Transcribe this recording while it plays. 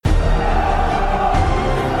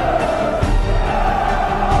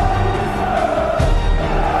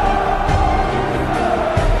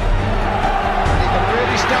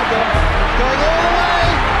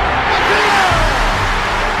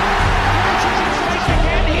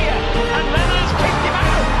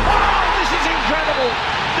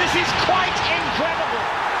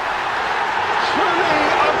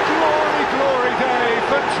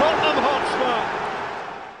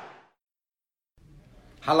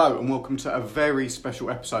Hello and welcome to a very special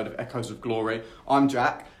episode of Echoes of Glory. I'm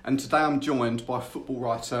Jack and today I'm joined by football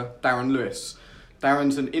writer Darren Lewis.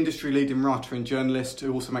 Darren's an industry-leading writer and journalist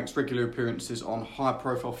who also makes regular appearances on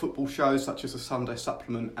high-profile football shows such as the Sunday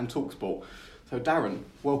Supplement and TalkSport. So Darren,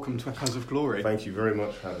 welcome to Echoes of Glory. Thank you very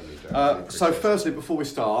much for having me, Jack. So firstly, before we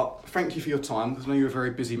start, thank you for your time because I know you're a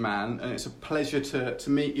very busy man and it's a pleasure to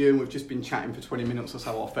meet you, and we've just been chatting for 20 minutes or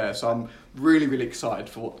so off air, so I'm really excited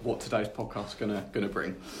for what today's podcast is going to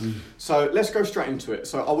bring. So let's go straight into it.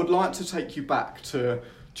 So I would like to take you back to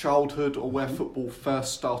childhood or where football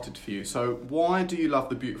first started for you. So why do you love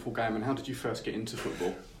the beautiful game and how did you first get into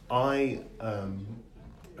football? I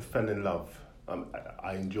fell in love.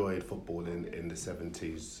 I enjoyed football in the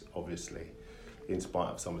 70s, obviously, in spite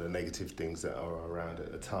of some of the negative things that are around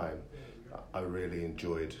at the time. I really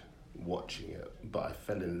enjoyed watching it, but I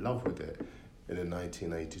fell in love with it in the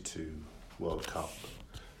 1982 World Cup.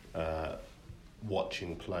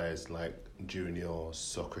 Watching players like Junior,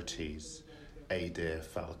 Socrates, Adair,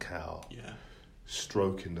 Falcao,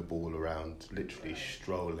 stroking the ball around, literally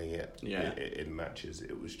strolling it in matches.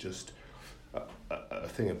 It was just a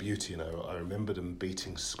thing of beauty, you know. I remember them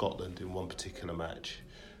beating Scotland in one particular match,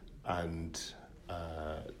 and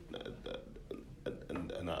I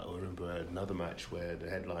remember another match where the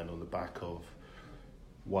headline on the back of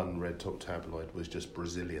one red top tabloid was just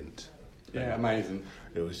Braziliant. Yeah, amazing.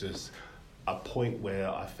 It was just a point where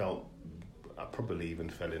I felt I probably even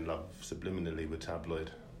fell in love subliminally with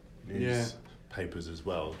tabloid news papers as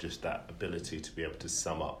well. Just that ability to be able to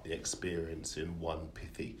sum up the experience in one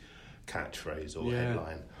pithy catchphrase or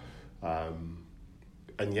headline,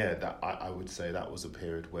 that I would say that was a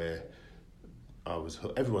period where I was.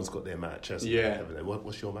 Everyone's got their match, hasn't they? Haven't they?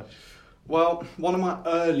 What's your match? Well, one of my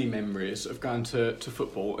early memories of going to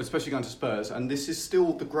football, especially going to Spurs, and this is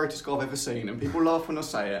still the greatest goal I've ever seen, and people laugh when I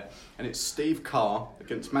say it, and it's Steve Carr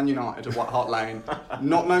against Man United at White Hart Lane,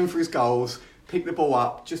 not known for his goals, picked the ball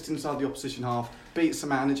up just inside the opposition half, beats a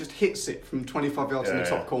man and just hits it from 25 yards in the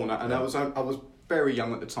top corner, and I was very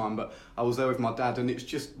young at the time, but I was there with my dad, and it's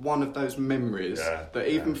just one of those memories that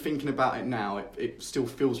even thinking about it now, it still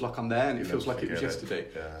feels like I'm there, and it feels like it was yesterday.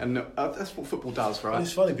 And that's what football does, right? And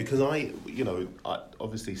it's funny because I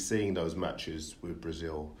obviously seeing those matches with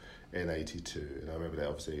Brazil in '82, and I remember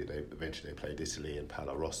they eventually played Italy, and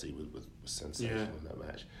Paolo Rossi was sensational in that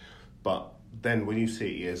match. But then when you see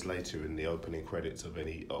it years later in the opening credits of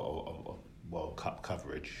any of World Cup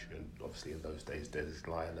coverage, and obviously in those days there's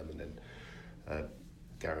Lionel and then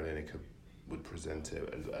Gary Lineker would present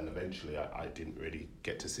it, and eventually I didn't really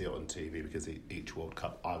get to see it on TV because each World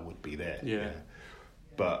Cup I would be there.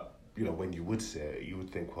 But when you would see it, you would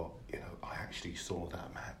think, well, I actually saw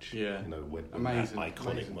that match. When that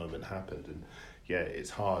iconic moment happened, and it's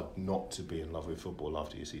hard not to be in love with football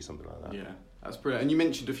after you see something like that. Yeah, that's brilliant. And you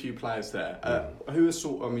mentioned a few players there. Who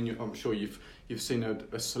are I'm sure you've seen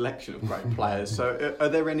a selection of great players. So are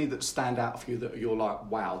there any that stand out for you that you're like,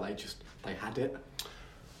 wow, they had it?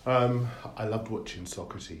 I loved watching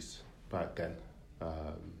Socrates back then,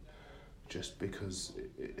 just because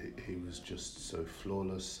he was just so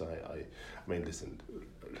flawless. I mean, listen,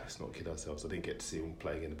 let's not kid ourselves. I didn't get to see him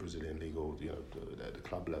playing in the Brazilian league or the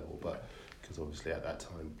club level, but because obviously at that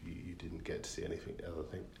time you didn't get to see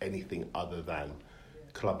anything other than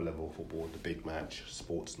club level football, the big match,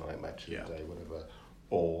 sports night match of the day, whatever,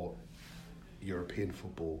 or European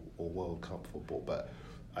football or World Cup football. But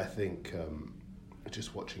I think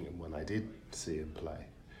just watching him when I did see him play,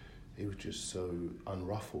 he was just so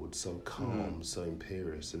unruffled, so calm, so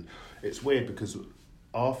imperious. And it's weird because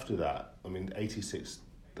after that, I mean, 86,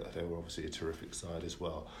 they were obviously a terrific side as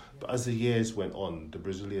well. But as the years went on, the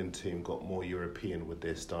Brazilian team got more European with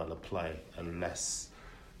their style of play and less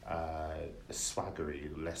swaggery,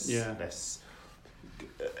 less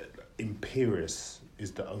imperious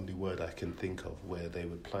is the only word I can think of, where they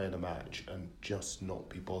would play in a match and just not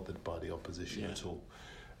be bothered by the opposition at all.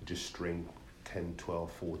 Just string 10,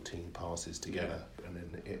 12, 14 passes together and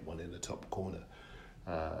then hit one in the top corner.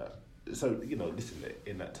 So, listen,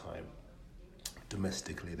 in that time,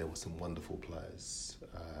 domestically there were some wonderful players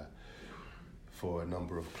for a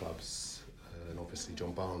number of clubs. And obviously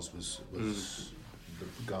John Barnes was the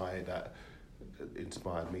guy that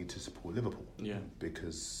inspired me to support Liverpool,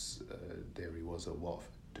 because there he was at Watford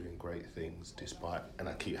doing great things despite, and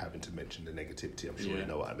I keep having to mention the negativity, I'm sure you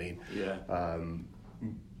know what I mean,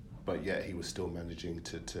 but yet he was still managing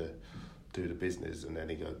to do the business, and then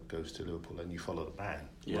he goes to Liverpool and you follow the man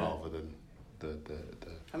rather than the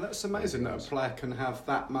and that's amazing that a player can have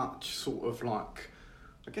that much sort of like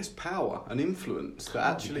I guess, power and influence that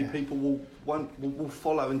actually people will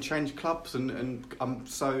follow and change clubs, and I'm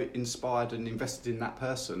so inspired and invested in that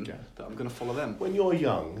person that I'm going to follow them. When you're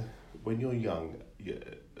young, when you're a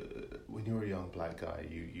young black guy,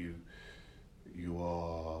 you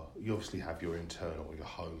obviously have your internal, your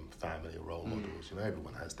home, family, role models. You know,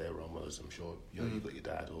 everyone has their role models. I'm sure you've got your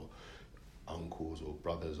dad or uncles or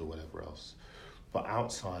brothers or whatever else. But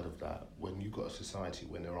outside of that, when you've got a society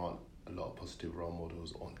when there aren't a lot of positive role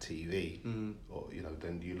models on TV, or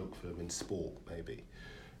then you look for them in sport maybe,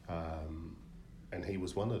 and he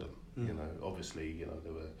was one of them. You know, obviously,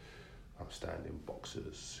 there were upstanding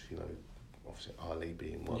boxers. Obviously Ali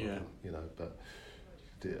being one of them. But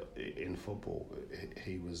in football,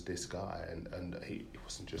 he was this guy, and it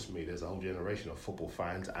wasn't just me. There's a whole generation of football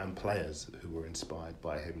fans and players who were inspired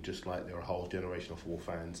by him, just like there are a whole generation of football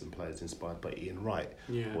fans and players inspired by Ian Wright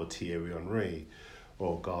or Thierry Henry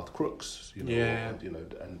or Garth Crooks. He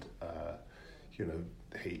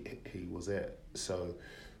was it. So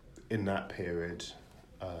in that period,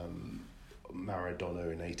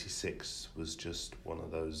 Maradona in '86 was just one of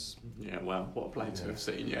those. Yeah, well, what a player to have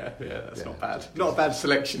seen. Yeah, that's not bad. Not a bad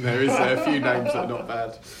selection there, is there? A few names that are not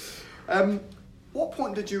bad. What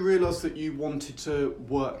point did you realise that you wanted to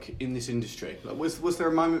work in this industry? Like, was there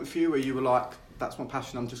a moment for you where you were like, that's my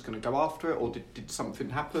passion, I'm just going to go after it, or did something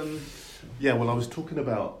happen? Yeah, well, I was talking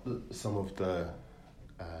about some of the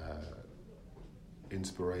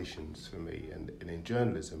inspirations for me, and in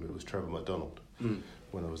journalism, it was Trevor McDonald.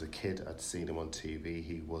 When I was a kid, I'd seen him on TV.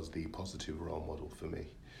 He was the positive role model for me,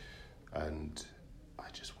 and I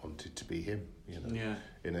just wanted to be him.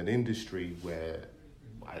 In an industry where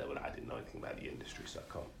I didn't know anything about the industry, so I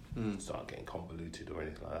can't start getting convoluted or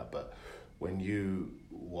anything like that. But when you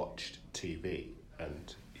watched TV,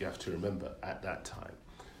 and you have to remember at that time,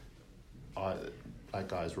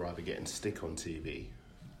 guys were either getting stick on TV,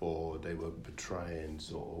 or they were portraying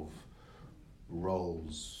sort of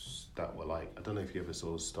roles that were like, I don't know if you ever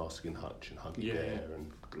saw Starsky and Hutch and Huggy Bear and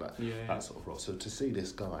that sort of role. So to see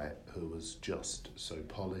this guy who was just so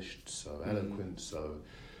polished, so eloquent, so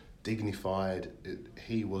dignified,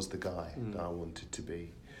 he was the guy that I wanted to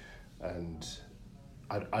be. And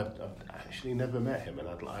I've actually never met him, and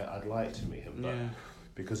I'd like to meet him, but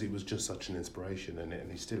because he was just such an inspiration, and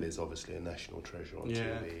he still is obviously a national treasure on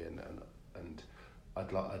TV, and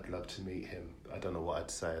I'd love to meet him. I don't know what I'd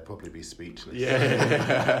say. I'd probably be speechless.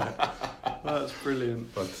 That's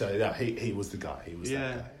brilliant. But he was the guy. He was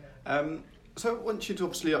that guy. So once you'd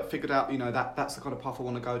obviously figured out, that's the kind of path I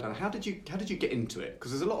want to go down. How did you get into it?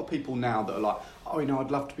 Because there's a lot of people now that are like,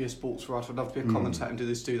 I'd love to be a sports writer. I'd love to be a commentator and do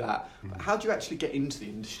this, do that. But how do you actually get into the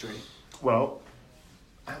industry? Well,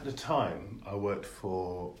 at the time, I worked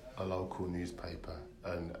for a local newspaper,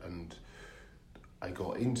 and I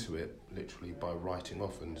got into it literally by writing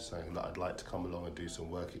off and saying that I'd like to come along and do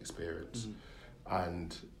some work experience.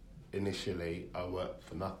 And initially I worked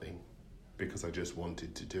for nothing because I just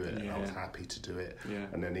wanted to do it, and I was happy to do it.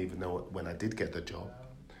 And then even though when I did get the job,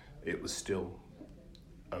 it was still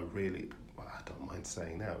I don't mind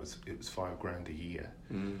saying now, it was $5,000 a year,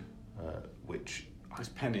 which it's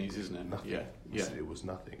pennies, isn't it? Nothing. It was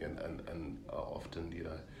nothing, and often you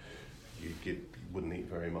wouldn't eat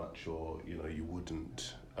very much, or you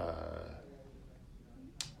wouldn't,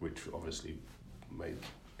 which obviously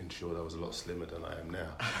ensured I was a lot slimmer than I am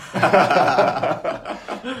now.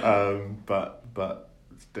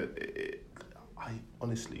 I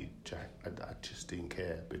honestly, Jack, I just didn't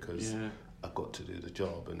care, because I got to do the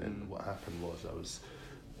job, and then what happened was I was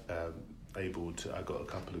I got a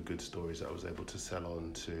couple of good stories that I was able to sell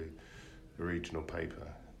on to the regional paper,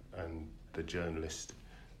 and the journalist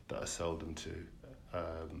that I sold them to,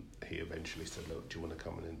 he eventually said, look, do you want to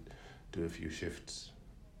come in and do a few shifts?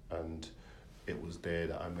 And it was there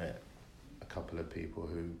that I met a couple of people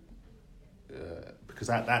who, because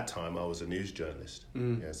at that time I was a news journalist,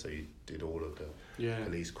 so you did all of the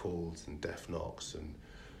police calls and death knocks and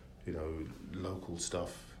local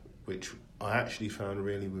stuff, which I actually found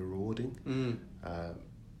really rewarding.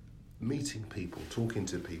 Meeting people, talking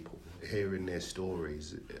to people, hearing their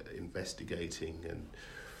stories, investigating and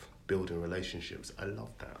building relationships. I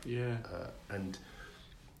love that. And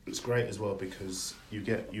it's great as well, because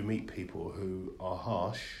you meet people who are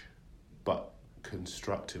harsh but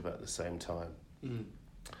constructive at the same time.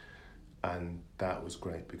 And that was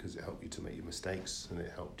great, because it helped you to make your mistakes, and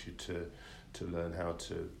it helped you to learn how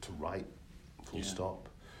to write full stop.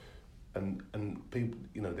 And people,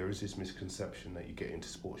 there is this misconception that you get into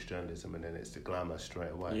sports journalism and then it's the glamour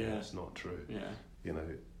straight away. That's not true.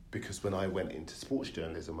 Because when I went into sports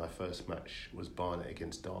journalism, my first match was Barnet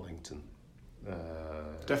against Darlington,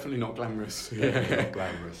 Definitely not glamorous. Definitely not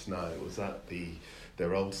glamorous. No, it was at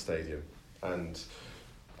their old stadium, and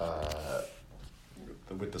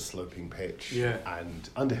with the sloping pitch. Yeah. And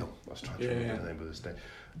Underhill. I was trying to remember Yeah. the name of the stadium,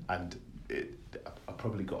 and I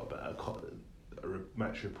probably got about a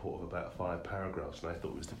match report of about 5 paragraphs, and I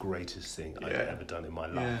thought it was the greatest thing I'd ever done in my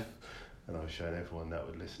life. Yeah. And I was showing everyone that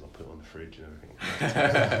would listen. I put it on the fridge and everything.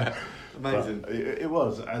 Amazing. It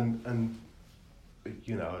was, and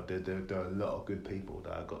you know, there are a lot of good people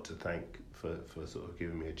that I got to thank for sort of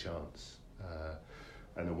giving me a chance.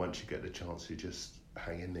 And then once you get the chance, you just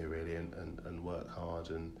hang in there really and work hard.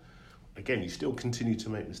 And again, you still continue to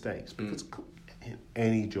make mistakes because in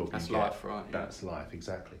any job that's you get, life, right? that's life,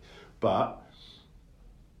 exactly. But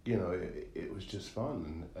you know, it was just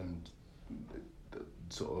fun, and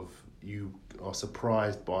sort of you are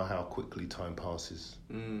surprised by how quickly time passes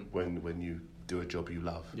when you do a job you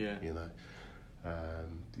love. Yeah. You know,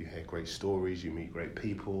 you hear great stories, you meet great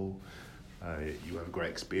people, you have great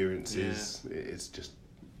experiences. Yeah. It's just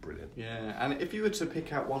brilliant. Yeah, and if you were to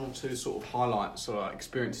pick out one or two sort of highlights or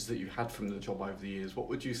experiences that you've had from the job over the years, what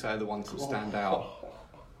would you say are the ones that stand out?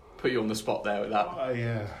 Put you on the spot there with that.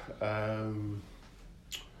 Yeah.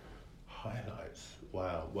 Highlights.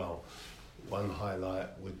 Wow. Well, one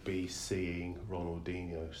highlight would be seeing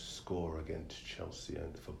Ronaldinho score against Chelsea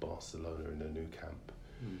and for Barcelona in the new camp,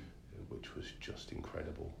 which was just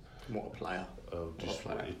incredible. What a player.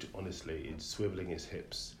 Honestly, it's swivelling his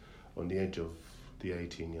hips on the edge of the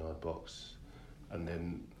 18-yard box, and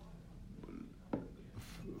then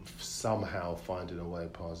somehow finding a way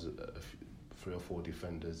past 3 or 4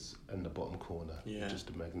 defenders in the bottom corner. Yeah. Just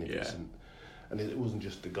a magnificent. Yeah. And it wasn't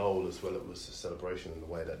just the goal as well, it was the celebration and the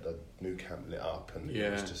way that the new camp lit up, and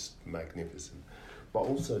it was just magnificent. But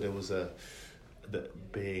also there was that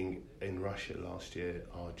being in Russia last year,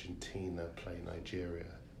 Argentina play Nigeria,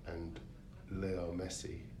 and Leo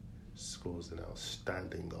Messi scores an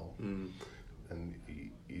outstanding goal. And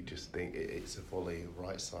you just think it's a volley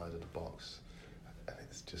right side of the box, and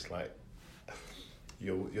it's just like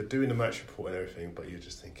you're doing the match report and everything, but you're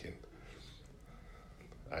just thinking,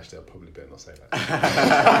 actually, I probably better not say that.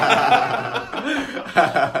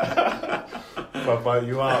 but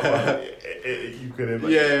you are. You can imagine.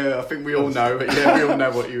 Yeah, I think we all know. Yeah, we all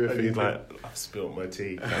know what you were thinking. Like, I've spilt my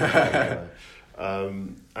tea.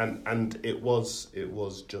 And it was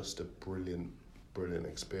just a brilliant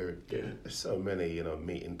experience. Yeah. There's so many, you know,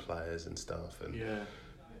 meeting players and stuff, and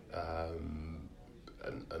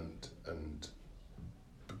and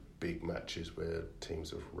big matches where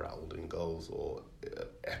teams have rattled in goals, or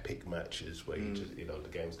epic matches where you just, you know, the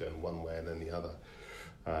game's going one way and then the other.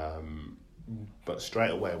 But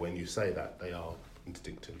straight away when you say that, they are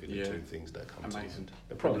instinctively the two things that come to mind.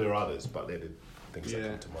 There probably are others, but they're the things that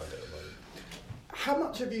come to mind at the moment. How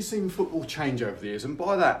much have you seen football change over the years? And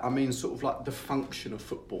by that, I mean sort of like the function of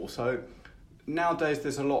football. So nowadays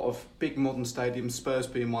there's a lot of big modern stadiums, Spurs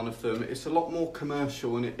being one of them. It's a lot more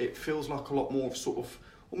commercial, and it feels like a lot more of sort of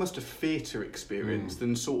almost a theatre experience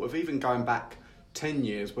than sort of even going back 10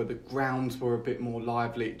 years where the grounds were a bit more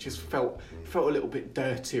lively. It just felt a little bit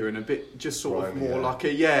dirtier and a bit just sort of more like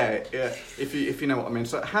if you know what I mean.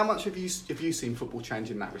 So how much have you seen football change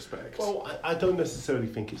in that respect? Well, I don't necessarily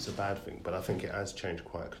think it's a bad thing, but I think it has changed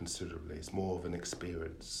quite considerably. It's more of an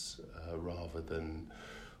experience rather than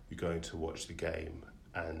you going to watch the game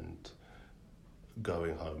and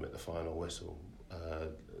going home at the final whistle.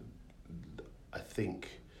 I think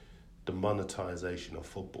the monetisation of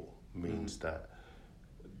football means that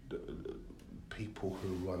people who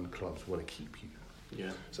run clubs want to keep you.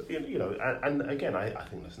 Yeah. So, you know, and again, I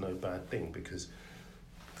think that's no bad thing, because,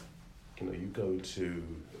 you know, you go to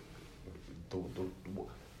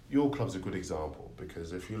your club's a good example,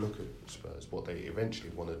 because if you look at Spurs, what they eventually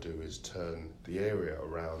want to do is turn the area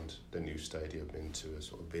around the new stadium into a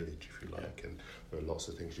sort of village, if you like, and there are lots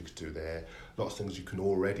of things you could do there, lots of things you can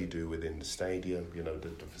already do within the stadium. You know, the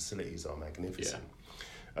facilities are magnificent,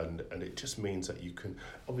 and it just means that you can,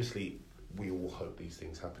 obviously, we all hope these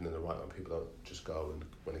things happen in the right way. People don't just go and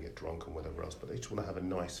when they get drunk and whatever else, but they just want to have a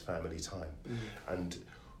nice family time, and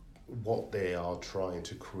what they are trying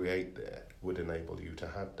to create there would enable you to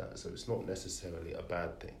have that. So it's not necessarily a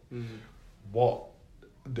bad thing. What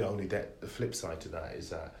the flip side to that is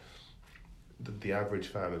that the average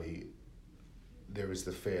family, there is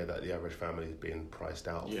the fear that the average family is being priced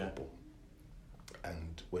out of football.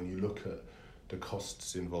 And when you look at the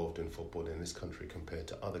costs involved in football in this country compared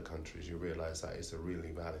to other countries, you realise that is a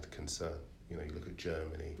really valid concern. You know, you look at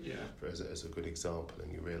Germany as a good example,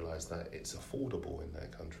 and you realise that it's affordable in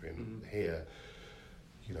that country. And here,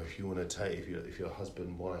 you know, if you want to take, if you're a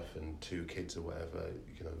husband, wife, and 2 kids or whatever,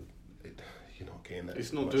 you know, you're not getting that.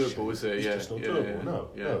 It's not doable, is it? It's yeah, just not yeah, doable. yeah, No,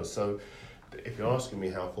 yeah. no. So, if you're asking me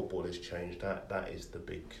how football has changed, that is the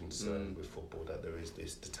big concern with football. That there is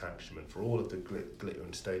this detachment for all of the glitter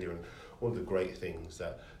and stadium and all of the great things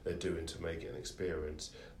that they're doing to make it an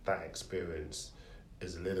experience. That experience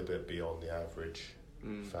is a little bit beyond the average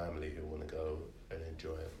family who want to go and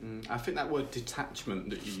enjoy it. I think that word detachment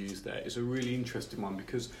that you use there is a really interesting one,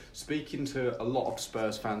 because speaking to a lot of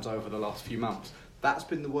Spurs fans over the last few months, that's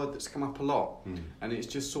been the word that's come up a lot. And it's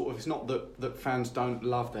just sort of, it's not that fans don't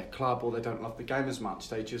love their club or they don't love the game as much,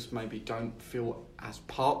 they just maybe don't feel as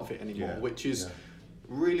part of it anymore, which is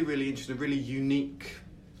really, really interesting, a really unique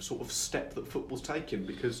sort of step that football's taken,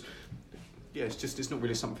 because it's not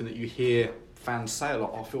really something that you hear fans say a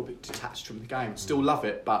lot. I feel a bit detached from the game, still love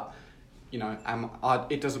it, but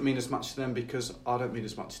it doesn't mean as much to them because I don't mean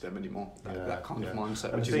as much to them anymore. That kind of mindset,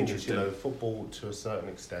 and which the thing is interesting. is, football to a certain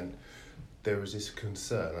extent, there is this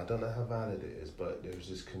concern, I don't know how valid it is, but there is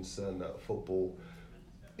this concern that football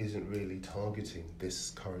isn't really targeting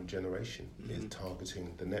this current generation. It's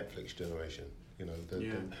targeting the Netflix generation,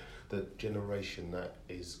 the generation that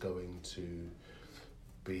is going to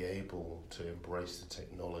be able to embrace the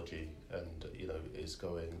technology and, is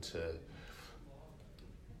going to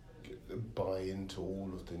buy into all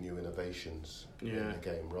of the new innovations in the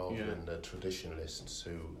game, rather than the traditionalists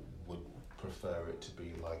who would prefer it to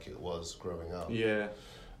be like it was growing up.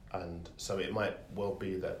 And so it might well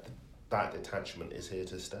be that detachment is here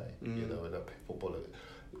to stay. And that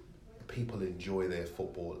people enjoy their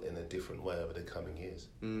football in a different way over the coming years.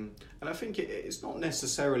 And I think it's not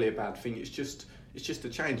necessarily a bad thing. It's just a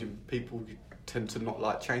change, and people tend to not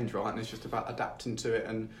like change, right? And it's just about adapting to it,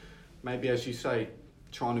 and maybe, as you say,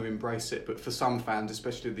 trying to embrace it. But for some fans,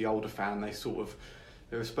 especially the older fan,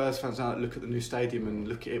 there are Spurs fans now that look at the new stadium and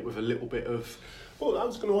look at it with a little bit of... Well, I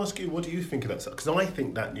was going to ask you, what do you think of that? Because I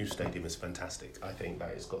think that new stadium is fantastic. I think that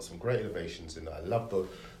it's got some great innovations in it. I love the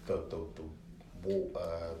wall...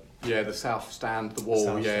 the south stand, the wall,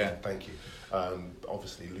 south stand, thank you.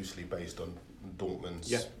 Obviously loosely based on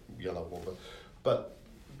Dortmund's yellow wall. But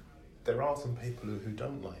there are some people who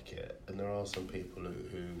don't like it, and there are some people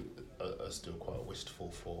who are still quite wistful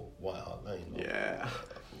for White Hart Lane. Yeah.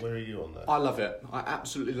 Where are you on that? I love it. I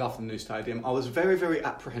absolutely love the new stadium. I was very, very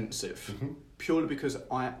apprehensive, purely because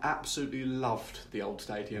I absolutely loved the old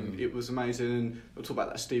stadium. It was amazing, and we'll talk about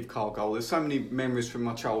that Steve Carr goal. There's so many memories from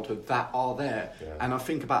my childhood that are there, and I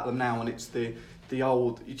think about them now, and it's the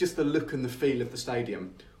old, just the look and the feel of the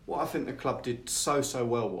stadium. What I think the club did so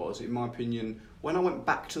well was, in my opinion, when I went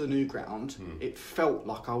back to the new ground, it felt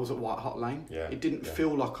like I was at White Hart Lane. It didn't feel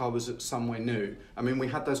like I was at somewhere new. I mean, we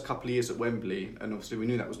had those couple of years at Wembley, and obviously we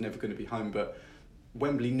knew that was never going to be home, but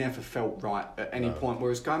Wembley never felt right at any point.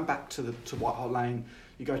 Whereas going back to White Hart Lane,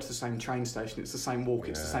 you go to the same train station, it's the same walk,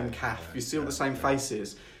 it's the same cafe, you see all the same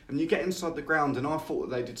faces, and you get inside the ground, and I thought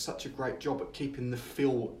that they did such a great job at keeping the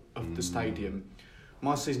feel of the stadium.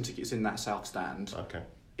 My season ticket's in that south stand. Okay.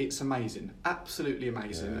 It's amazing, absolutely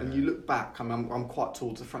amazing. And you look back, I'm quite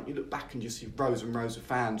towards the front, you look back and you see rows and rows of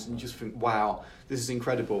fans, and you just think, wow, this is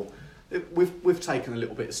incredible. We've taken a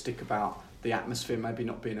little bit of stick about the atmosphere maybe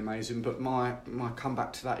not being amazing, but my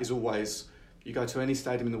comeback to that is always, you go to any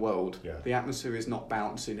stadium in the world, the atmosphere is not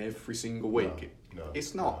bouncing every single week. No,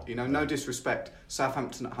 it's not. No disrespect.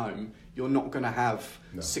 Southampton at home, you're not going to have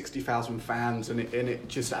 60,000 fans and it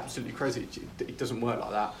just absolutely crazy. It doesn't work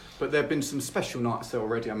like that. But there have been some special nights there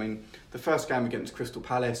already. I mean, the first game against Crystal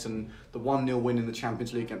Palace and the 1-0 win in the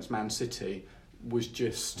Champions League against Man City was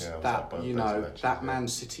just that Man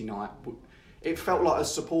City night. It felt like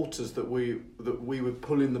as supporters that we were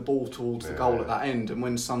pulling the ball towards the goal at that end, and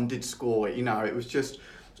when Son did score, it was just...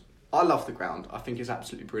 I love the ground. I think it's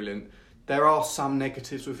absolutely brilliant. There are some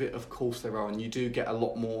negatives with it, of course there are, and you do get a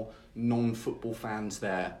lot more non-football fans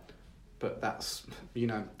there. But that's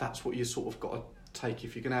what you sort of got to take.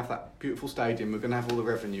 If you're going to have that beautiful stadium, we're going to have all the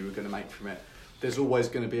revenue we're going to make from it. There's always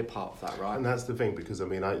going to be a part of that, right? And that's the thing, because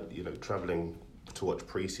travelling to watch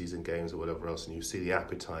pre-season games or whatever else, and you see the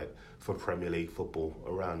appetite for Premier League football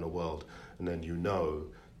around the world, and then you know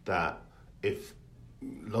that if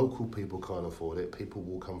local people can't afford it, people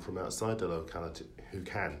will come from outside the locality who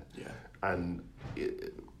can. And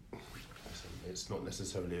it's not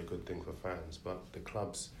necessarily a good thing for fans, but the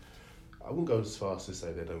clubs, I wouldn't go as far as to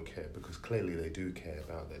say they don't care, because clearly they do care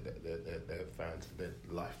about their fans, their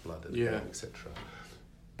lifeblood, and etc.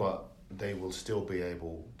 But they will still be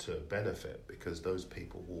able to benefit because those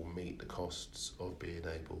people will meet the costs of being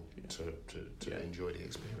able to enjoy the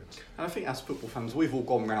experience. And I think as football fans, we've all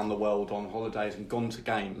gone around the world on holidays and gone to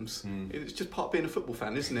games. It's just part of being a football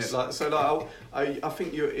fan, isn't it? I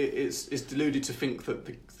think it's deluded to think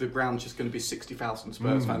that the ground's just going to be 60,000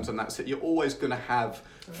 Spurs fans and that's it. You're always going to have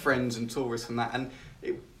friends and tourists and that. And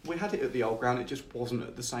we had it at the old ground, it just wasn't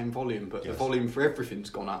at the same volume, but the volume for everything's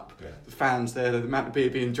gone up. Yeah. The fans there, the amount of beer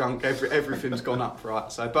being drunk, everything's gone up,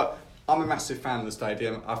 right? So, but I'm a massive fan of the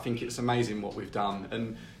stadium. I think it's amazing what we've done.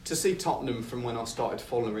 And to see Tottenham from when I started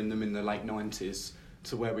following them in the late 90s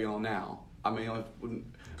to where we are now, I mean,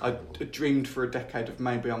 I dreamed for a decade of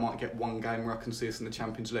maybe I might get one game where I can see us in the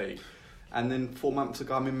Champions League. And then 4 months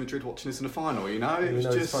ago, I'm in Madrid watching this in the final, It was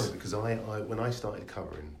just... It's funny because I when I started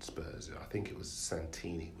covering Spurs, I think it was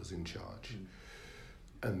Santini was in charge.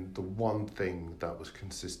 And the one thing that was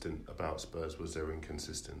consistent about Spurs was their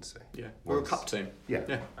inconsistency. Yeah, we're a cup team.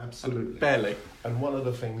 Yeah, absolutely. Barely. And one of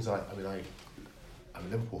the things I'm a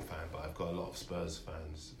Liverpool fan, but I've got a lot of Spurs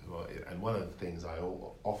fans and one of the things I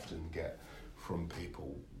often get from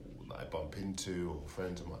people that I bump into or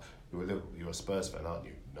friends of mine, you're a Spurs fan, aren't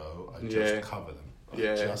you? No, I just cover them. I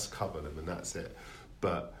just cover them and that's it.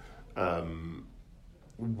 But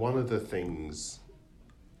one of the things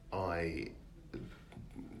I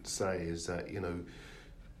say is that,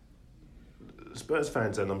 Spurs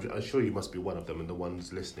fans, and I'm sure you must be one of them, and the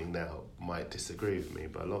ones listening now might disagree with me,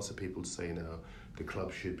 but lots of people say now the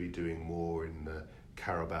club should be doing more in the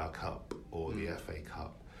Carabao Cup or the FA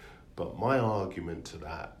Cup. But my argument to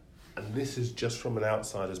that, and this is just from an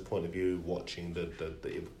outsider's point of view, watching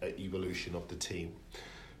the evolution of the team,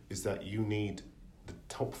 is that you need the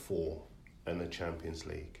top four in the Champions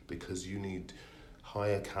League because you need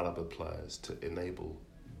higher caliber players to enable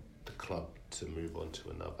the club to move on to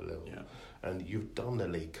another level. Yeah. And you've done the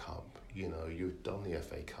League Cup, you've done the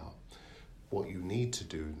FA Cup. What you need to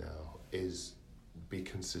do now is be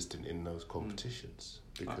consistent in those competitions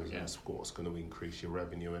because that's what's going to increase your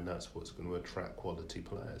revenue and that's what's going to attract quality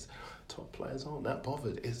players. Top players aren't that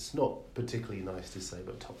bothered. It's not particularly nice to say,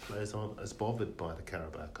 but top players aren't as bothered by the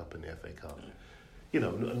Carabao Cup and the FA Cup.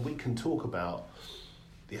 And we can talk about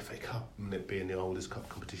the FA Cup and it being the oldest cup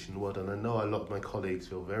competition in the world, and I know a lot of my colleagues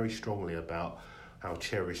feel very strongly about how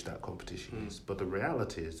cherished that competition is, but the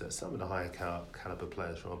reality is that some of the higher caliber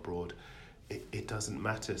players from abroad, it doesn't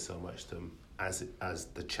matter so much to them as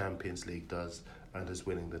the Champions League does and as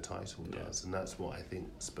winning the title does, and that's what I think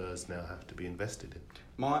Spurs now have to be invested in.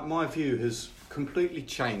 My view has completely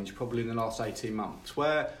changed probably in the last 18 months,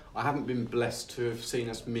 where I haven't been blessed to have seen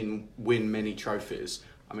us win many trophies.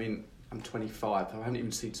 I mean, I'm 25. I haven't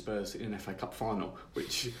even seen Spurs in an FA Cup final,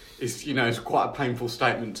 which is, is quite a painful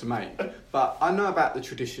statement to make. But I know about the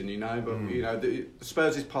tradition, But the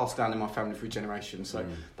Spurs is passed down in my family through generations. So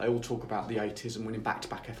they all talk about the 80s and winning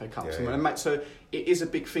back-to-back FA Cups. So it is a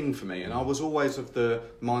big thing for me. And I was always of the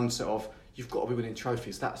mindset of you've got to be winning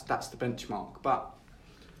trophies. That's the benchmark. But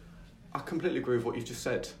I completely agree with what you've just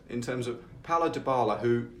said in terms of Paulo Dybala,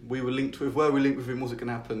 who we were linked with. Were we linked with him? Was it going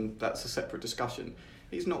to happen? That's a separate discussion.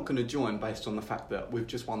 He's not going to join based on the fact that we've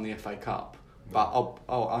just won the FA Cup. But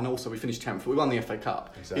and also we finished 10th. We won the FA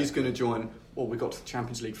Cup. Exactly. He's going to join. Well, we got to the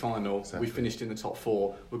Champions League final. Exactly. We finished in the top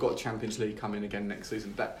four. We've got the Champions League coming again next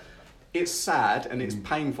season. It's sad and it's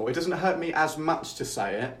painful. It doesn't hurt me as much to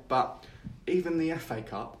say it, but even the FA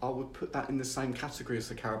Cup, I would put that in the same category as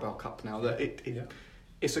the Carabao Cup now. That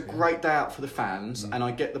it's a great day out for the fans, and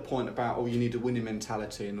I get the point about you need a winning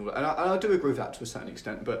mentality and all that. And I do agree with that to a certain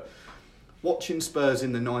extent, but watching Spurs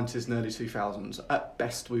in the 90s and early 2000s, at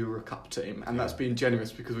best we were a cup team, and that's being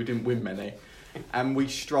generous because we didn't win many. And we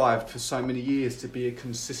strived for so many years to be a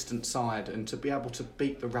consistent side and to be able to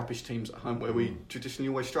beat the rubbish teams at home where we traditionally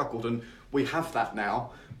always struggled. And we have that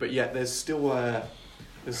now, but yet there's still a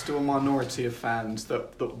minority of fans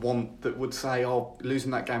that would say, losing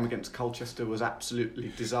that game against Colchester was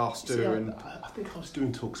absolutely disaster. See, I think I was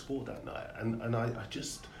doing TalkSport that night, and I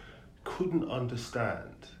just couldn't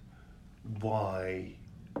understand why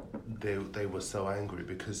they were so angry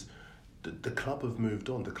because the club have moved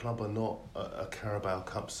on. The club are not a Carabao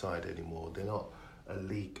Cup side anymore. They're not a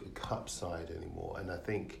League Cup side anymore. And I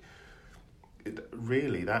think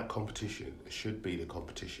really that competition should be the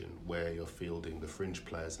competition where you're fielding the fringe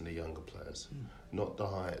players and the younger players, not the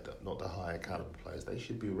higher caliber players. They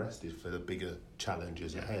should be rested for the bigger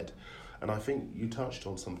challenges ahead. And I think you touched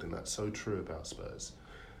on something that's so true about Spurs.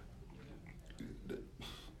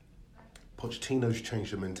 Pochettino's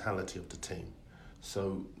changed the mentality of the team.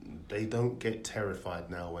 So they don't get terrified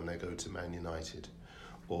now when they go to Man United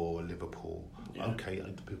or Liverpool. Yeah. Okay,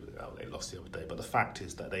 people they lost the other day, but the fact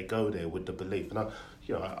is that they go there with the belief. And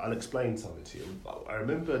I'll explain something to you. I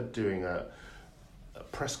remember doing a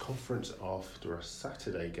press conference after a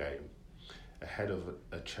Saturday game, ahead of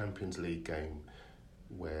a Champions League game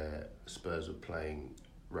where Spurs were playing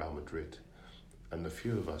Real Madrid. And a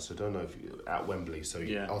few of us, I don't know if at Wembley. So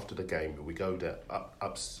after the game, we go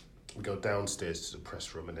we go downstairs to the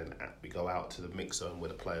press room, and then we go out to the mix zone where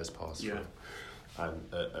the players pass through.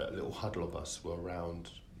 And a little huddle of us were around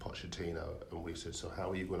Pochettino, and we said, "So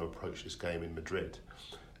how are you going to approach this game in Madrid?"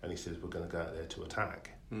 And he says, "We're going to go out there to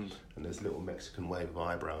attack." And there's a little Mexican wave of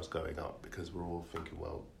eyebrows going up because we're all thinking,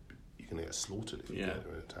 "Well, you're going to get slaughtered if you go to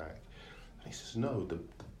an attack." And he says, "No,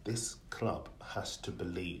 this club has to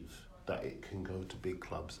believe that it can go to big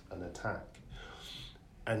clubs and attack."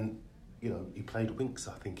 And he played Winks,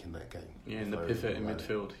 I think, in that game. Yeah, in the pivot in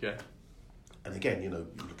midfield. Yeah. And again, you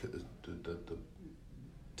look at the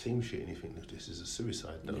team sheet and you think, this is a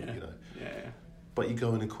suicide note. Yeah. But you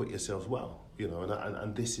go in and quit yourselves well.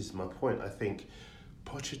 And this is my point. I think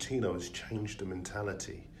Pochettino has changed the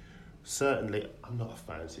mentality. Certainly, I'm not a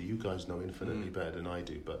fan, so you guys know infinitely better than I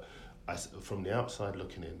do. But from the outside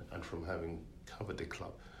looking in, and from having covered the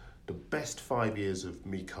club, the best 5 years of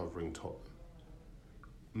me covering Tottenham,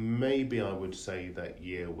 maybe I would say that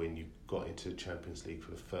year when you got into the Champions League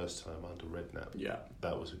for the first time under Redknapp. Yeah.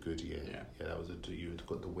 That was a good year. Yeah. That was you had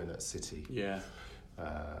got the win at City. Yeah.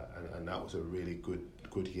 And that was a really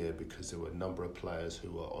good year because there were a number of players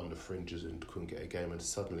who were on the fringes and couldn't get a game, and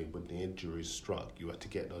suddenly when the injuries struck, you had to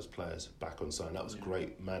get those players back on side. That was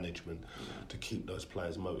great management to keep those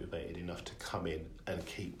players motivated enough to come in and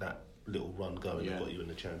keep that little run going that got you in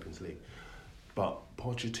the Champions League. But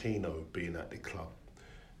Pochettino being at the club,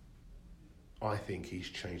 I think he's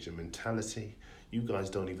changed the mentality. You guys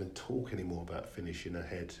don't even talk anymore about finishing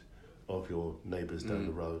ahead of your neighbours down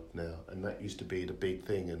the road now, and that used to be the big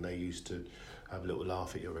thing, and they used to have a little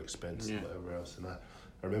laugh at your expense and whatever else. And I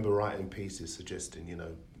remember writing pieces suggesting,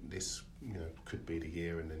 this could be the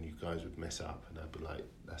year, and then you guys would mess up, and I'd be like,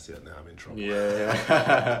 that's it, now I'm in trouble.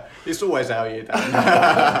 Yeah. It's always our year, Dan.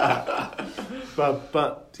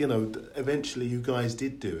 But eventually you guys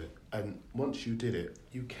did do it, and once you did it,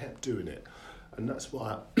 you kept doing it, and that's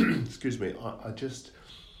why excuse me, I just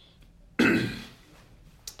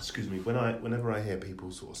excuse me, whenever I hear people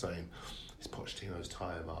sort of saying, is Pochettino's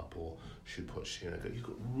time up, or should Pochettino go, you've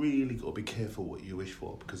really got to be careful what you wish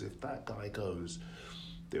for, because if that guy goes,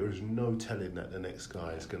 there is no telling that the next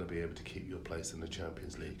guy is going to be able to keep your place in the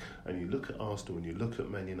Champions League. And you look at Arsenal and you look at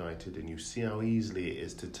Man United and you see how easily it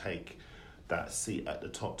is to take that seat at the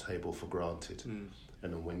top table for granted. And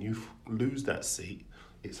then when you lose that seat,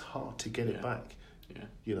 it's hard to get it back. Yeah.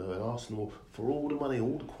 And Arsenal, for all the money,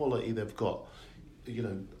 all the quality they've got,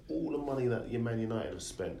 all the money that Man United have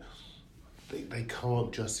spent, they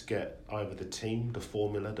can't just get either the team, the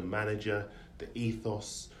formula, the manager, the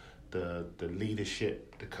ethos, the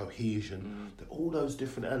leadership, the cohesion, all those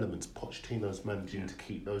different elements. Pochettino's managing to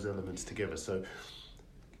keep those elements together. So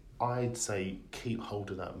I'd say keep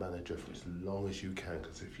hold of that manager for as long as you can,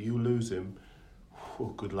 because if you lose him,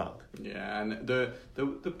 good luck. Yeah, and the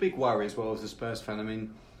big worry as well as a Spurs fan, I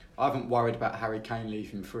mean, I haven't worried about Harry Kane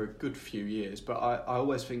leaving for a good few years, but I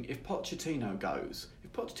always think if Pochettino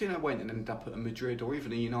went and ended up at a Madrid or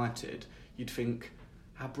even a United, you'd think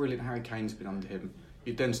how brilliant Harry Kane's been under him.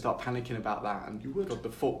 You'd then start panicking about that, and you would. God, the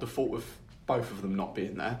fault of both of them not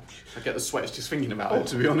being there. I get the sweats just thinking about it,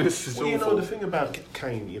 to be honest. It's awful. The thing about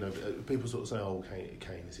Kane, people sort of say, oh,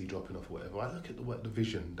 Kane, is he dropping off or whatever? I look at the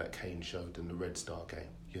vision that Kane showed in the Red Star game,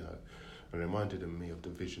 and it reminded me of the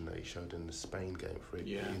vision that he showed in the Spain game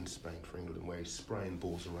in Spain for England, where he's spraying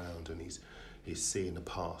balls around and he's seeing the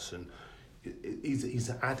pass, and he's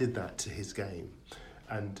added that to his game.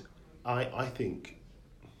 And I think,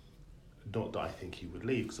 not that I think he would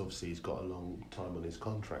leave, because obviously he's got a long time on his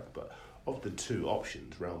contract, but of the two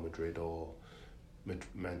options, Real Madrid or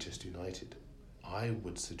Manchester United, I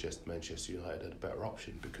would suggest Manchester United are a better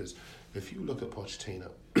option, because if you look at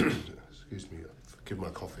Pochettino, excuse me, forgive my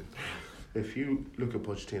coughing. If you look at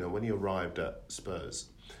Pochettino, when he arrived at Spurs,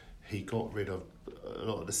 he got rid of a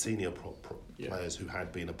lot of the senior players who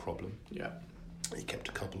had been a problem. Yeah. He kept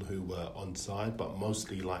a couple who were on side, but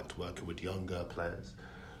mostly liked working with younger players.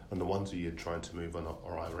 And the ones who you're trying to move on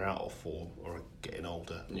are either out of form or are getting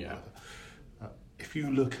older. Or whatever. If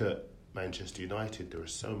you look at Manchester United, there are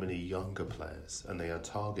so many younger players, and they are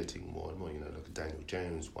targeting more and more. Look at Daniel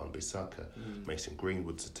James, Wan-Bissaka, Mason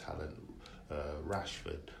Greenwood's a talent,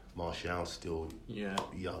 Rashford, Martial's still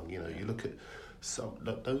young. You look at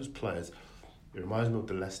those players. It reminds me of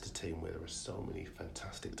the Leicester team where there are so many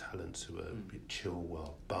fantastic talents who are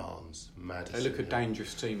Chilwell, Barnes, Maddison. They look a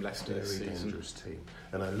dangerous team, Leicester, this Very season. dangerous team.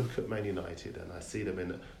 And I look at Man United and I see them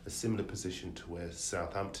in a similar position to where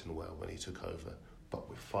Southampton were when he took over, but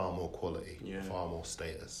with far more quality, far more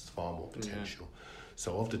status, far more potential.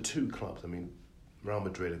 So of the two clubs, I mean, Real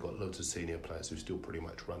Madrid have got loads of senior players who still pretty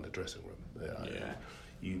much run the dressing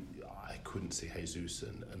room. I couldn't see Jesus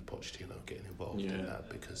and Pochettino getting involved in that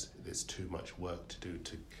because there's too much work to do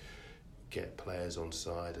to get players on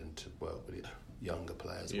side and to work with younger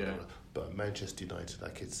players. Whatever. But Manchester United, I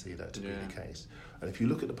could see that to be the case. And if you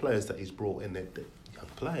look at the players that he's brought in, they're young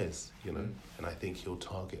players, you know, and I think he'll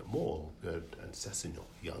target more. And Sessegnon,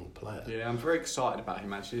 young player. Yeah, I'm very excited about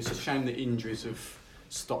him actually. It's a shame that injuries have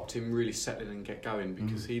stopped him really settling and get going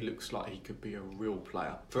because he looks like he could be a real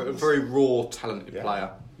player, a very raw, talented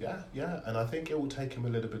player. Yeah, and I think it will take him a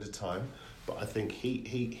little bit of time, but I think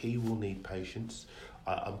he will need patience.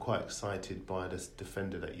 I'm quite excited by this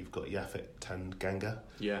defender that you've got, Yaphet Tanganga.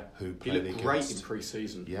 Yeah, who he looked great in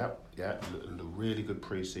pre-season. Yeah, really good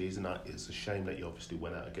pre-season. It's a shame that he obviously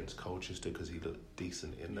went out against Colchester because he looked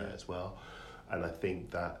decent in there as well. And I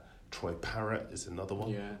think that Troy Parrott is another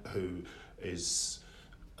one who is...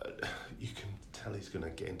 you can tell he's going to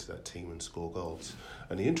get into that team and score goals.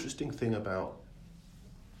 And the interesting thing about...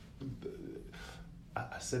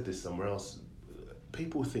 I said this somewhere else.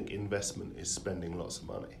 People think investment is spending lots of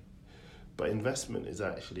money. But investment is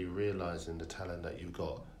actually realising the talent that you've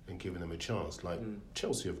got and giving them a chance, like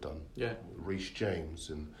Chelsea have done. Yeah. Reece James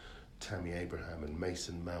and Tammy Abraham and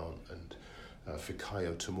Mason Mount and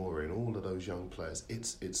Fikayo Tomori and all of those young players.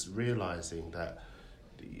 It's realising that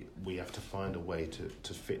we have to find a way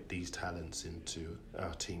to fit these talents into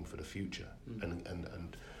our team for the future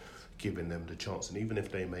and giving them the chance. And even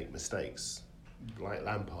if they make mistakes, like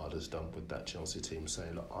Lampard has done with that Chelsea team,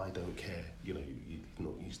 saying, look, I don't care. You know, he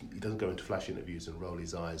doesn't go into flash interviews and roll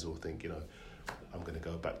his eyes or think, you know, I'm going to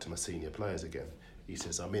go back to my senior players again. He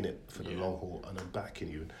says, I'm in it for the long haul and I'm backing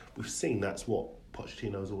you. And we've seen that's what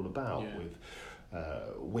Pochettino's all about with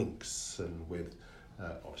Winks and with...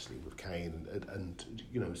 obviously with Kane and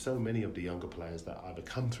you know, so many of the younger players that either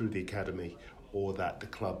come through the academy or that the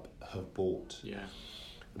club have bought. Yeah.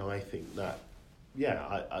 And I think that,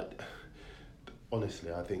 I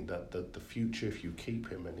honestly, I think that the future, if you keep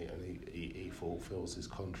him and he fulfills his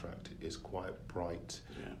contract, is quite bright.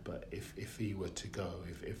 Yeah. But if he were to go,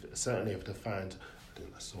 if certainly if the fans...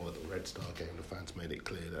 I saw at the Red Star game, the fans made it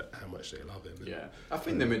clear that how much they love him. Yeah, I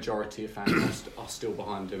think the majority of fans are still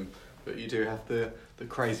behind him. But you do have the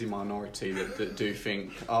crazy minority that do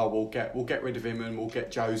think, we'll get rid of him and we'll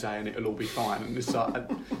get Jose and it'll all be fine. And it's like,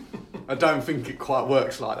 I don't think it quite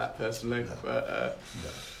works like that personally. No.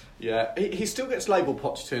 But he still gets labelled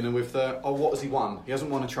Pochettino with what has he won? He hasn't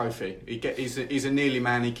won a trophy. He's a nearly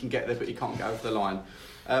man. He can get there, but he can't get over the line.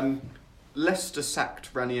 Leicester sacked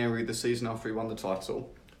Ranieri the season after he won the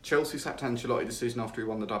title. Chelsea sacked Ancelotti the season after he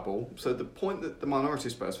won the double. So the point that the minority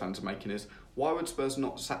Spurs fans are making is, why would Spurs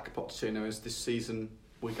not sack Pochettino as this season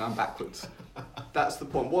we're going backwards? That's the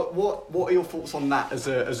point. What are your thoughts on that as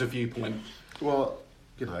a viewpoint? Well,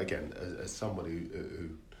 you know, again, as somebody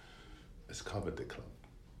who has covered the club,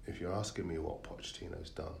 if you're asking me what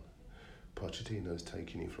Pochettino's done, Pochettino's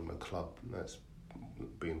taken you from a club that's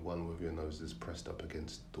been one with your noses pressed up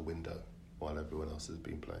against the window while everyone else has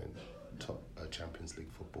been playing top Champions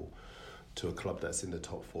League football, to a club that's in the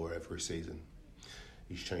top four every season.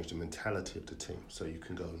 He's changed the mentality of the team, so you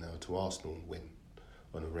can go now to Arsenal and win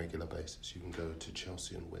on a regular basis. You can go to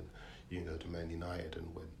Chelsea and win. You can go to Man United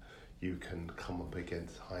and win. You can come up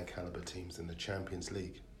against high caliber teams in the Champions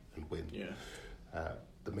League and win. Yeah.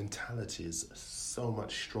 The mentality is so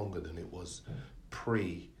much stronger than it was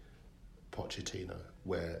pre-Pochettino,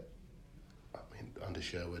 where, I mean, under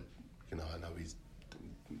Sherwood, you know, I know he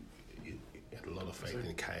had a lot of faith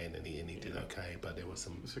in Kane and he did okay, but there was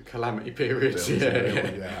some... It's a calamity period.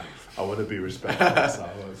 Yeah. I want to be respectful, so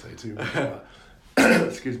I won't say too much.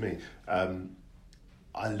 Excuse me.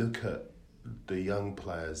 I look at the young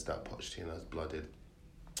players that Pochettino's blooded.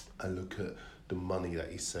 I look at the money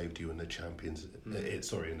that he saved you in the in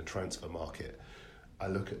the transfer market. I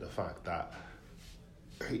look at the fact that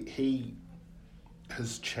he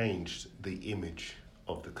has changed the image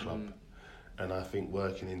of the club. And I think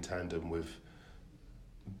working in tandem with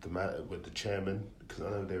the chairman, because I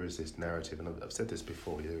know there is this narrative, and I've said this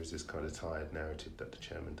before, there is this kind of tired narrative that the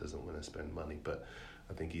chairman doesn't want to spend money, but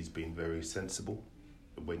I think he's been very sensible.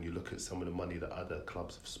 When you look at some of the money that other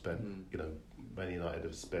clubs have spent, you know, Man United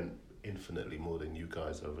have spent infinitely more than you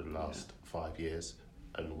guys over the last 5 years,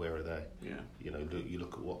 and where are they? Yeah. You know, you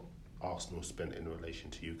look at what Arsenal spent in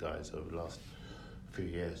relation to you guys over the last few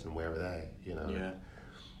years, and where are they? You know. Yeah.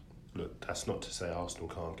 Look, that's not to say Arsenal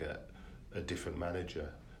can't get a different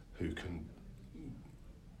manager who can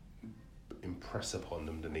impress upon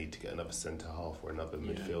them the need to get another centre half or another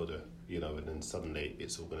midfielder, you know, and then suddenly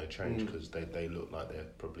it's all going to change because they look like they're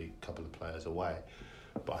probably a couple of players away.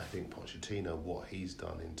 But I think Pochettino, what he's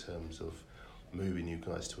done in terms of moving you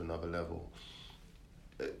guys to another level,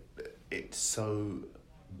 it's so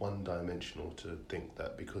one-dimensional to think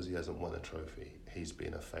that because he hasn't won a trophy, he's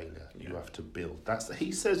been a failure. Yeah. You have to build.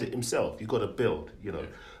 He says it himself. You've got to build. You know,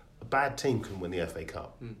 a bad team can win the FA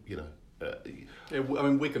Cup. You know, I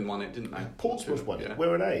mean, Wigan won it, didn't they? Portsmouth won it.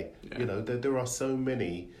 Where are they? Yeah. You know, there are so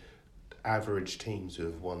many average teams who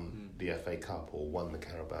have won the FA Cup or won the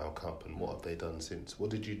Carabao Cup, and what have they done since?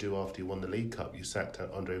 What did you do after you won the League Cup? You sacked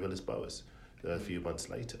Andre Villas-Boas a few months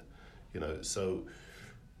later. You know, so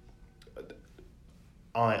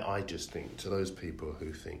I just think to those people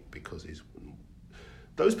who think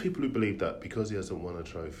those people who believe that because he hasn't won a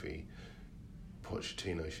trophy,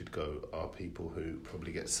 Pochettino should go, are people who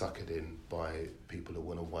probably get suckered in by people who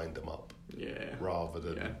want to wind them up, rather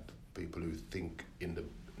than people who think in the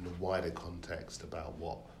wider context about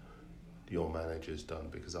what your manager's done.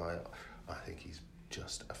 Because I think he's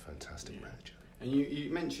just a fantastic manager. And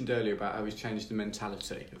you mentioned earlier about how he's changed the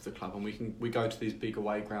mentality of the club, and we go to these big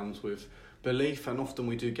away grounds with belief, and often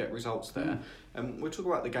we do get results there. And we'll talk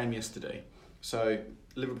about the game yesterday. So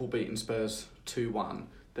Liverpool beating Spurs 2-1.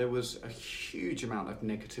 There was a huge amount of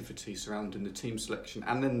negativity surrounding the team selection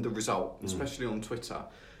and then the result, especially on Twitter.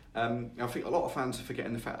 I think a lot of fans are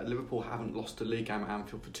forgetting the fact that Liverpool haven't lost a league game at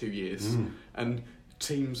Anfield for 2 years, and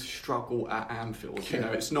teams struggle at Anfield. You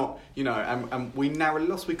know, it's not, you know, and we narrowly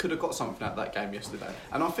lost. We could have got something out of that game yesterday.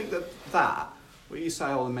 And I think that where you say,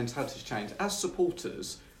 the mentality's changed, as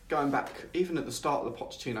supporters, going back, even at the start of the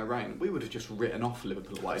Pochettino reign, we would have just written off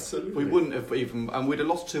Liverpool away. Absolutely. We wouldn't have even, and we'd have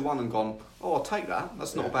lost 2-1 and gone, I'll take that.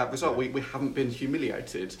 That's not a bad result. We haven't been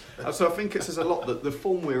humiliated. So I think it says a lot that the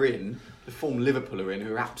form we're in, the form Liverpool are in,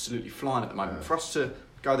 who are absolutely flying at the moment, for us to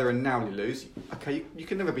go there and narrowly lose, okay, you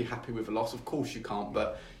can never be happy with a loss, of course you can't,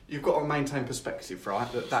 but you've got to maintain perspective,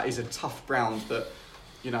 right? That is a tough ground that,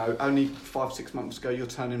 you know, only 5-6 months ago you're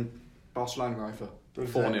turning Barcelona over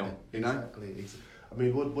 4-0, you know? Exactly. I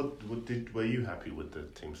mean, were you happy with the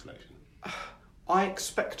team selection? I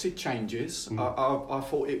expected changes. I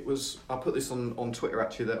thought it was. I put this on Twitter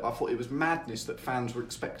actually, that I thought it was madness that fans were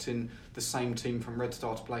expecting the same team from Red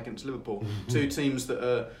Star to play against Liverpool. Two teams that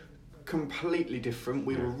are completely different.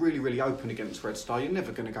 We were really, really open against Red Star. You're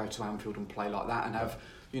never going to go to Anfield and play like that and have,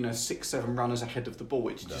 you know, 6-7 runners ahead of the ball.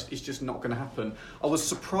 It's just not going to happen. I was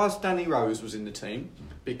surprised Danny Rose was in the team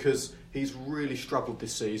because he's really struggled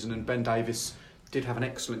this season, and Ben Davies did have an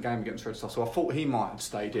excellent game against Red Star, so I thought he might have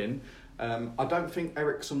stayed in. I don't think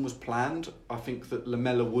Eriksen was planned. I think that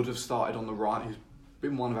Lamela would have started on the right. He's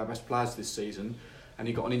been one of our best players this season, and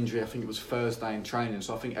he got an injury, I think it was Thursday in training,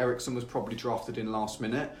 so I think Eriksen was probably drafted in last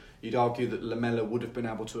minute. You'd argue that Lamela would have been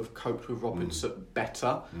able to have coped with Robinson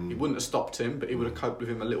better. He wouldn't have stopped him, but he would have coped with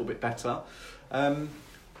him a little bit better. I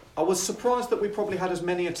was surprised that we probably had as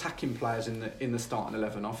many attacking players in the starting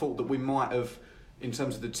 11. I thought that we might have, in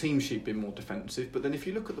terms of the team sheet, been more defensive. But then if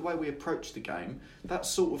you look at the way we approach the game, that's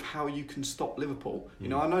sort of how you can stop Liverpool. You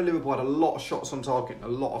know, I know Liverpool had a lot of shots on target, a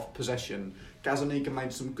lot of possession. Gazzaniga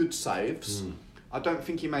made some good saves. I don't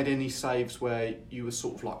think he made any saves where you were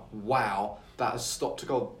sort of like, wow, that has stopped a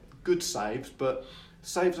goal. Good saves, but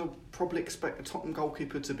saves I'll probably expect a Tottenham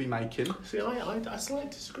goalkeeper to be making. See, I slightly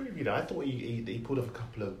disagree with you. I thought he pulled off a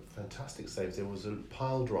couple of fantastic saves. There was a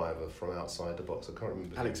pile driver from outside the box. I can't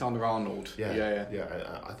remember. Alexander-Arnold. Yeah.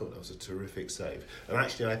 I thought that was a terrific save. And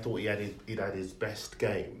actually, I thought he'd had his best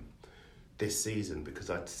game this season,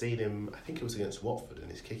 because I'd seen him, I think it was against Watford,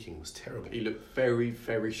 and his kicking was terrible. He looked very,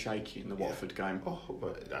 very shaky in the Watford game.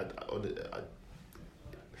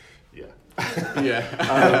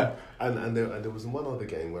 And there was one other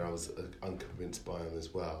game where I was unconvinced by him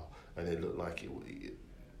as well, and it looked like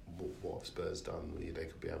what have Spurs done? They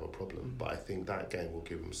could have a problem. But I think that game will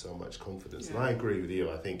give him so much confidence. And I agree with you.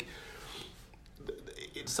 I think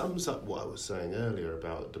it sums up what I was saying earlier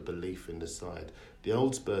about the belief in the side. The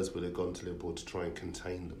old Spurs would have gone to Liverpool to try and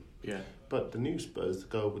contain them. Yeah. But the new Spurs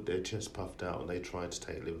go with their chest puffed out, and they try to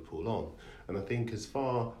take Liverpool on. And I think as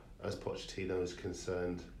far as Pochettino is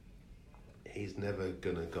concerned, he's never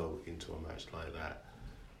going to go into a match like that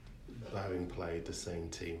having played the same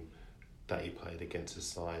team that he played against a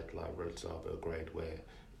side like Red Star Belgrade, where,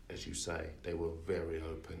 as you say, they were very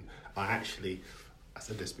open. I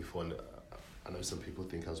said this before, and I know some people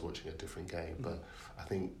think I was watching a different game, but I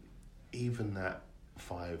think even that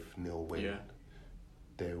 5-0 win,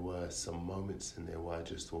 there were some moments in there where I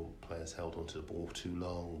just thought players held onto the ball too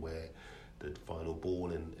long, where the final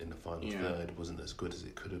ball in the final third wasn't as good as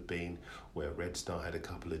it could have been, where Red Star had a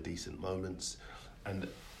couple of decent moments. And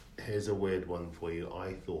here's a weird one for you.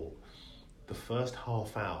 I thought the first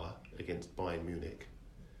half hour against Bayern Munich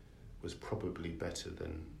was probably better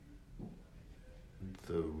than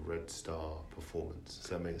the Red Star performance.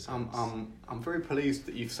 Does that make sense? I'm very pleased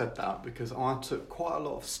that you've said that, because I took quite a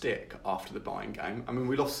lot of stick after the Bayern game. I mean,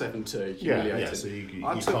 we lost 7-2, humiliated. So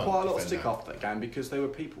I took quite a lot of stick after that game because there were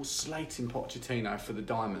people slating Pochettino for the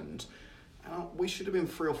diamond. And we should have been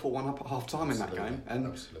 3 or 4-1 up at half time in that game.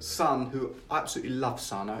 And Son, who I absolutely love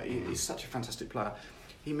Son, he's such a fantastic player.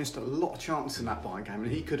 He missed a lot of chances in that Bayern game,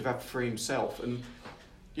 and he could have had 3 himself. And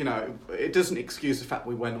you know, it doesn't excuse the fact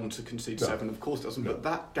we went on to concede 7, of course it doesn't, but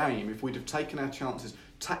that game, if we'd have taken our chances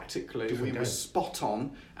tactically, we were spot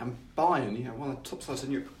on, and Bayern, one of the top sides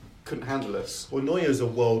in Europe, couldn't handle us. Well, Neuer's a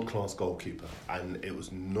world-class goalkeeper, and it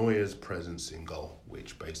was Neuer's presence in goal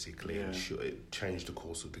which basically it changed the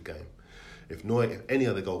course of the game. If any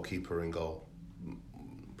other goalkeeper in goal,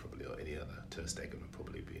 probably not any other, Ter Stegen would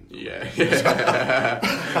probably be in goal.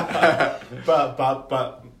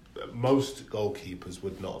 But most goalkeepers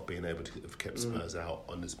would not have been able to have kept Spurs out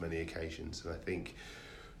on as many occasions. And I think,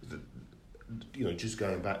 just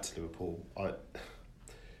going back to Liverpool, I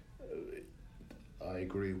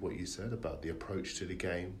agree with what you said about the approach to the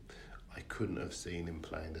game. I couldn't have seen him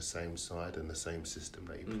playing the same side and the same system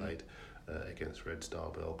that he played against Red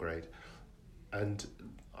Star Belgrade. And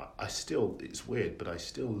I still, it's weird, but I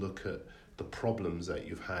still look at the problems that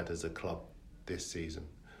you've had as a club this season.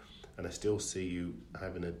 And I still see you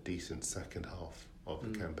having a decent second half of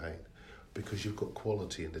the campaign, because you've got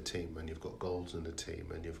quality in the team, and you've got goals in the team,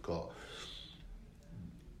 and you've got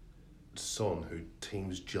Son, who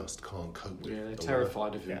teams just can't cope with. Yeah, they're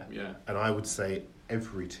terrified of him. Yeah. And I would say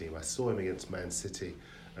every team. I saw him against Man City,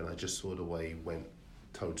 and I just saw the way he went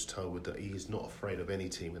toe to toe with that. He's not afraid of any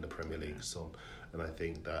team in the Premier League, Son. And I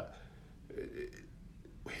think that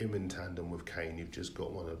him in tandem with Kane, you've just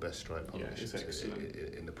got one of the best strike partnerships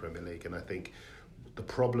in the Premier League. And I think the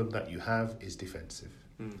problem that you have is defensive.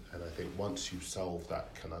 And I think once you solve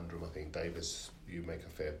that conundrum, I think Davis, you make a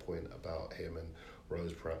fair point about him, and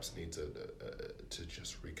Rose perhaps needs to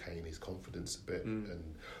just regain his confidence a bit.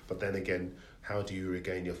 But then again, how do you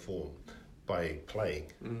regain your form? By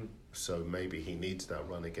playing. So maybe he needs that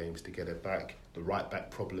run of games to get it back. The right back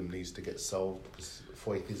problem needs to get solved, because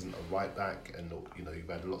Foyth isn't a right back, and you've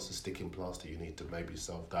had lots of sticking plaster. You need to maybe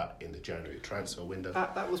solve that in the January transfer window.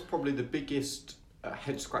 That was probably the biggest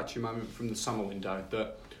head scratching moment from the summer window,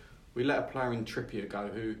 that we let a player in Trippier go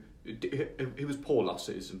who was poor last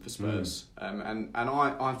season for Spurs, and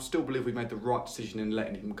I still believe we made the right decision in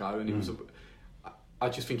letting him go, and it was I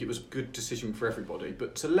just think it was a good decision for everybody.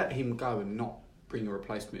 But to let him go and not bring a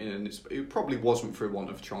replacement in, and it probably wasn't through want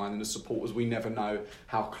of trying, and the supporters, we never know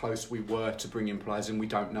how close we were to bringing players in, we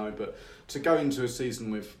don't know, but to go into a season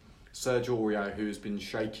with Serge Aurier, who has been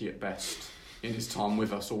shaky at best in his time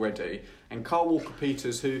with us already, and Kyle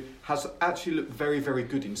Walker-Peters, who has actually looked very, very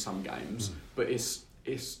good in some games, but it's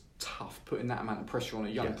tough putting that amount of pressure on a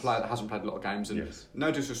young player that hasn't played a lot of games, and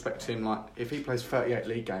no disrespect to him, like if he plays 38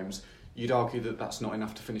 league games, you'd argue that that's not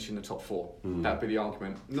enough to finish in the top 4. That'd be the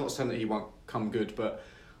argument. Not saying that he won't come good, but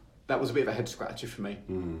that was a bit of a head scratcher for me,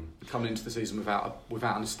 coming into the season without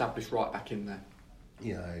an established right back in there.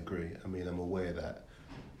 Yeah, I agree. I mean, I'm aware that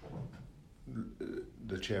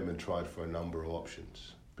the chairman tried for a number of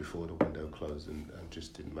options before the window closed and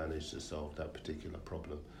just didn't manage to solve that particular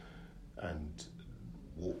problem. And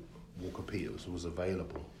Walker-Peters was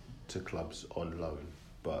available to clubs on loan,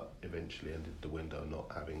 but eventually ended the window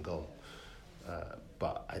not having gone.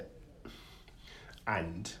 But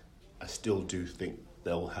I still do think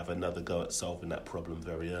they'll have another go at solving that problem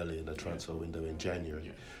very early in the transfer window in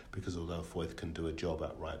January, because although Foyth can do a job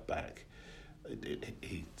at right back,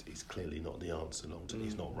 he's clearly not the answer long term.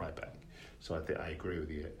 He's not right back. So I think I agree with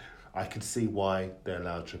you. I could see why they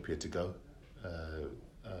allowed Trippier to go.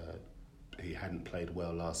 He hadn't played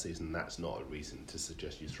well last season. That's not a reason to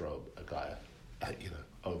suggest you throw a guy,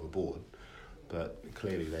 overboard. But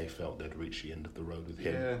clearly they felt they'd reached the end of the road with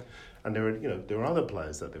him. Yeah. And there are other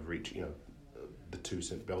players that they've reached. The 2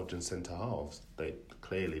 Belgian centre halves. The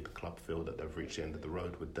club feel that they've reached the end of the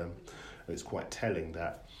road with them, and it's quite telling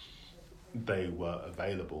that they were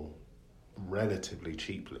available relatively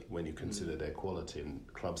cheaply when you consider their quality, and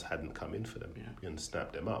clubs hadn't come in for them and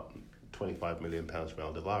snapped them up. £25 million for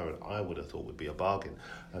Alderweireld, I would have thought would be a bargain,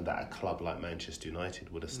 and that a club like Manchester United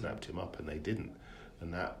would have snapped him up, and they didn't.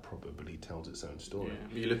 and that probably tells its own story.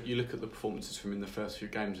 Yeah. You look at the performances from in the first few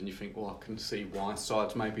games, and you think, well, I can see why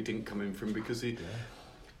sides maybe didn't come in for him because he.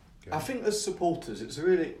 Yeah. I think as supporters, it's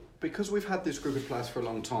really because we've had this group of players for a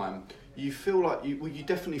long time. You feel like you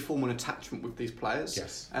definitely form an attachment with these players.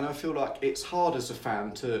 Yes. And I feel like it's hard as a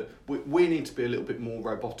fan to. We need to be a little bit more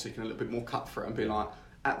robotic and a little bit more cutthroat and be like,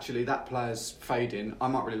 actually, that player's fading. I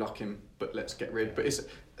might really like him, but let's get rid. But as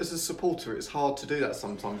a supporter, it's hard to do that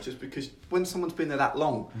sometimes, just because when someone's been there that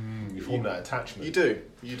long, you form that attachment.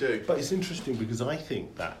 You do. But it's interesting because I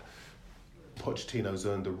think that Pochettino's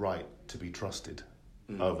earned the right to be trusted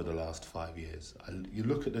over the last 5 years. You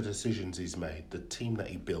look at the decisions he's made, the team that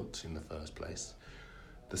he built in the first place,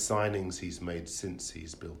 the signings he's made since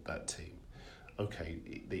he's built that team. Okay,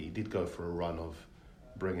 he did go for a run of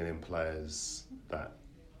bringing in players that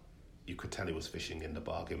you could tell he was fishing in the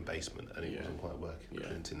bargain basement and it wasn't quite working. Yeah.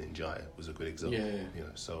 Clinton Njaya was a good example. Yeah. You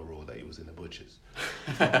know, so raw that he was in the butchers.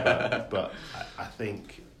 but I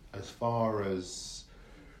think as far as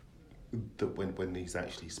when he's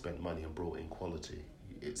actually spent money and brought in quality,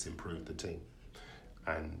 it's improved the team.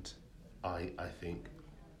 And I think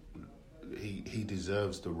he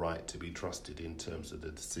deserves the right to be trusted in terms of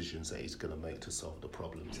the decisions that he's going to make to solve the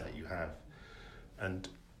problems that you have. And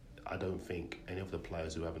I don't think any of the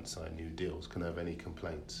players who haven't signed new deals can have any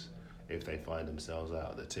complaints if they find themselves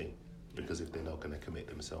out of the team, because if they're not going to commit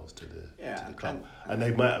themselves to the club, and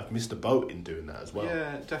they might have missed a boat in doing that as well.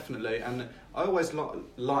 Yeah, definitely. And I always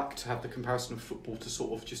like to have the comparison of football to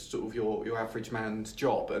sort of your average man's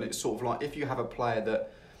job, and it's sort of like if you have a player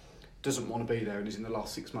that doesn't want to be there and is in the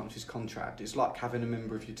last 6 months of his contract, it's like having a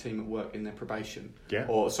member of your team at work in their probation,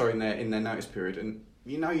 in their notice period, and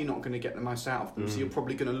you know you're not going to get the most out of them, so you're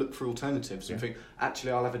probably going to look for alternatives and think,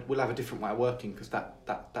 actually, we'll have a different way of working because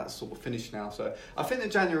that's sort of finished now. So I think the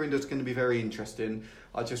January window is going to be very interesting.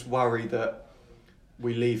 I just worry that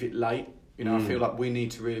we leave it late. You know, I feel like we need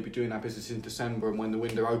to really be doing our business in December, and when the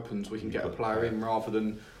window opens, we can get a player in rather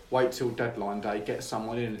than wait till deadline day, get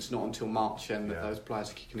someone in. It's not until March end that those players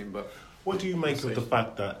are kicking in. But what do you make of the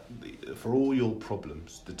fact that for all your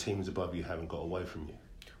problems, the teams above you haven't got away from you?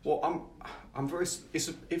 Well, I'm very.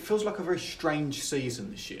 It feels like a very strange season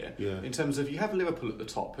this year. Yeah. In terms of you have Liverpool at the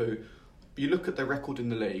top, who you look at their record in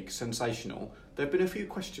the league, sensational. There have been a few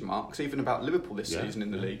question marks even about Liverpool this season in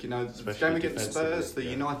the league. You know, the game against Spurs, the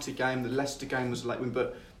United game, the Leicester game was a late win,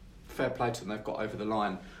 but fair play to them, they've got over the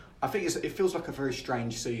line. I think it feels like a very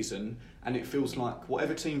strange season, and it feels like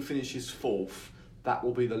whatever team finishes fourth, that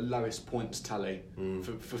will be the lowest points tally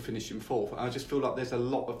for finishing fourth. I just feel like there's a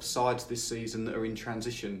lot of sides this season that are in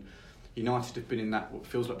transition. United have been in that, what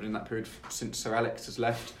feels like been in that period since Sir Alex has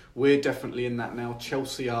left. We're definitely in that now.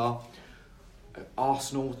 Chelsea are.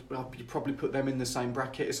 Arsenal, you probably put them in the same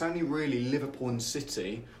bracket. It's only really Liverpool and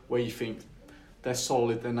City where you think they're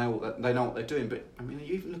solid, they know what they're doing. But I mean,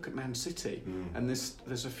 you even look at Man City, and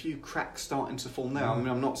there's a few cracks starting to form there. I mean,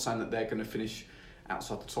 I'm not saying that they're going to finish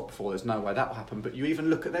outside the top four. There's no way that will happen. But you even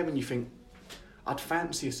look at them and you think, I'd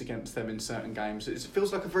fancy us against them in certain games. It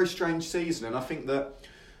feels like a very strange season, and I think that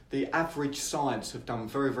the average sides have done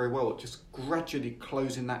very, very well at just gradually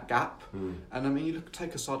closing that gap. And I mean, you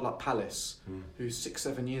take a side like Palace, who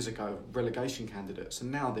 6-7 years ago relegation candidates,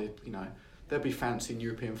 and now they'll be fancying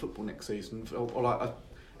European football next season, or like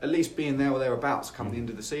at least being there or thereabouts come the end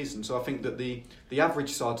of the season. So I think that the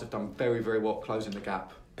average sides have done very, very well closing the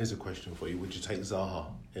gap. Here's a question for you: would you take Zaha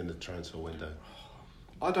in the transfer window?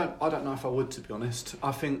 I don't know if I would, to be honest.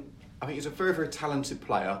 I think he's a very, very talented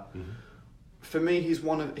player. For me,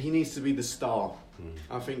 he needs to be the star.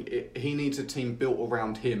 I think he needs a team built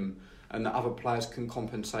around him, and that other players can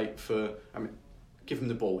compensate for. I mean, give him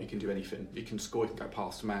the ball, he can do anything. He can score, he can go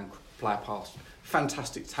past a man, player past.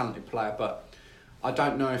 Fantastic, talented player, but I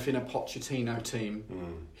don't know if in a Pochettino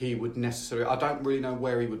team he would necessarily. I don't really know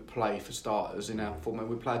where he would play for starters in our format.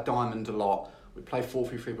 We play a diamond a lot. We play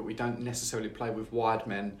 4-3-3, but we don't necessarily play with wide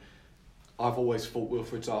men. I've always thought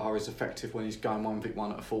Wilfried Zaha is effective when he's going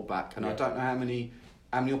 1v1 at a fullback, and I don't know how many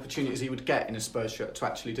opportunities he would get in a Spurs shirt to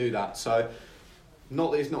actually do that. So,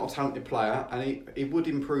 not that he's not a talented player, and he would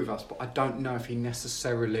improve us, but I don't know if he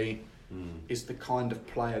necessarily is the kind of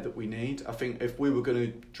player that we need. I think if we were going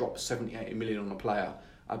to drop 70-80 million on a player,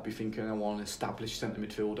 I'd be thinking I want an established centre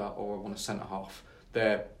midfielder or I want a centre half.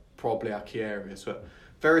 They're probably our key areas, but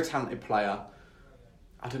very talented player.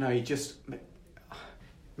 I don't know,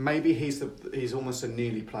 maybe he's almost a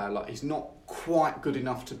nearly player. Like, he's not quite good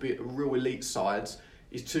enough to be at a real elite sides.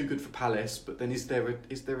 He's too good for Palace, but then is there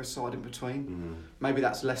a side in between? Maybe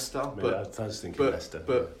that's Leicester. I was thinking Leicester.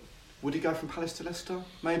 But would he go from Palace to Leicester?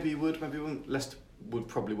 Maybe he would. Maybe he wouldn't. Leicester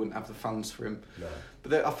probably wouldn't have the funds for him. No.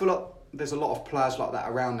 But I feel like there's a lot of players like that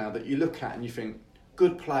around now that you look at and you think,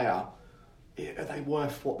 good player, are they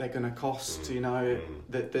worth what they're going to cost? You know,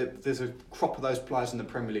 there's a crop of those players in the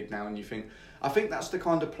Premier League now, and you think, I think that's the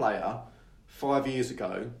kind of player 5 years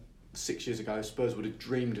ago, 6 years ago, Spurs would have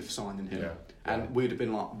dreamed of signing him. And we'd have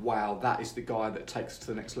been like, wow, that is the guy that takes us to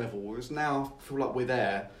the next level. Whereas now, I feel like we're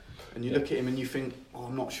there, and you look at him and you think, oh,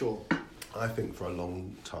 I'm not sure. I think for a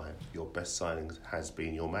long time, your best signings has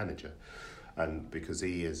been your manager. And because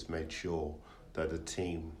he has made sure that the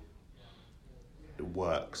team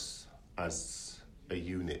works as a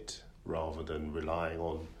unit rather than relying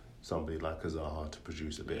on somebody like Zaha to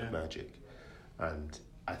produce a bit of magic. And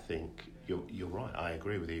I think you're right. I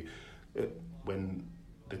agree with you. When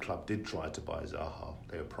the club did try to buy Zaha,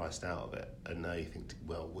 they were priced out of it. And now you think,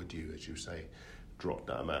 well, would you, as you say, drop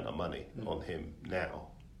that amount of money on him now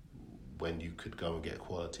when you could go and get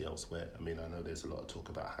quality elsewhere? I mean, I know there's a lot of talk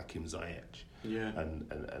about Hakim Ziyech.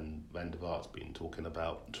 And Van der Vaart's been talking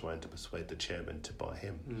about trying to persuade the chairman to buy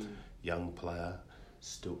him. Young player,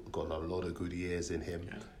 still got a lot of good years in him,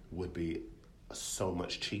 would be so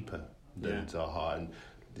much cheaper than Zaha. And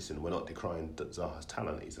listen, we're not decrying Zaha's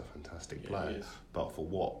talent, he's a fantastic player. But for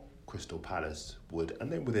what Crystal Palace would,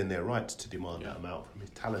 and they're within their rights to demand that amount from his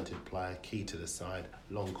talented player, key to the side,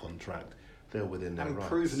 long contract, they're within their rights. And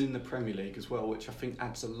proven in the Premier League as well, which I think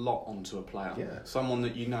adds a lot onto a player. Someone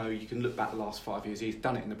that you can look back the last 5 years, he's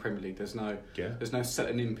done it in the Premier League. There's no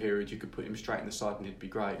settling in period. You could put him straight in the side and he'd be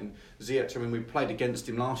great. And Ziyech, I mean, we played against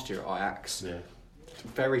him last year at Ajax.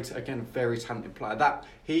 Very talented player. That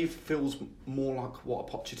he feels more like what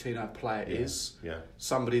a Pochettino player is.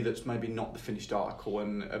 Somebody that's maybe not the finished article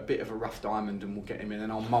and a bit of a rough diamond, and we'll get him in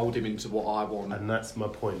and I'll mould him into what I want. And that's my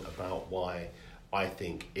point about why I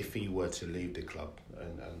think if he were to leave the club,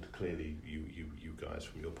 and clearly you guys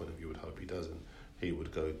from your point of view would hope he doesn't, he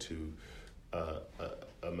would go to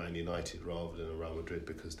a Man United rather than a Real Madrid,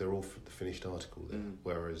 because they're all the finished article there.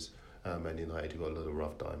 Whereas Man United, you've got a lot of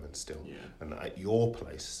rough diamonds still. And at your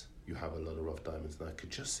place, you have a lot of rough diamonds. And I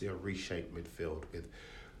could just see a reshaped midfield with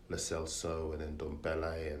Lo Celso and then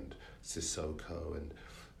Ndombele and Sissoko and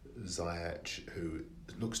Ziyech, who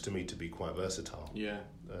looks to me to be quite versatile.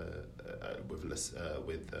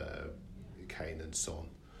 With Kane and Son.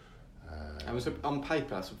 And was on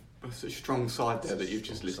paper, that's a strong side there that you've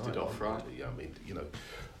just listed off, right? Yeah, I mean, you know,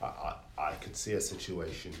 I could see a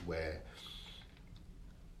situation where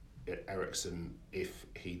Eriksen, if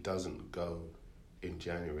he doesn't go in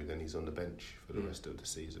January, then he's on the bench for the rest of the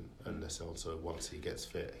season, unless also once he gets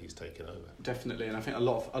fit, he's taken over. Definitely, and I think a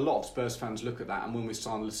lot of Spurs fans look at that, and when we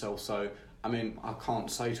signed Lo Celso, I mean, I can't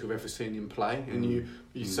say to have ever seen him play, and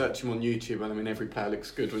you search him on YouTube, and I mean, every player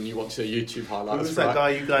looks good when you watch their YouTube highlights. Who was that guy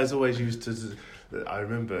you guys always used to? I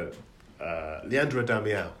remember Leandro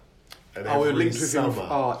Damião. We were linked with him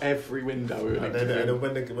every window. And then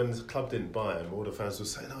when the club didn't buy him, all the fans were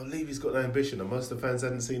saying, "Oh, Levy's got no ambition," and most of the fans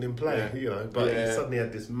hadn't seen him play. You know, but he suddenly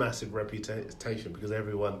had this massive reputation because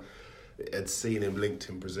everyone had seen him linked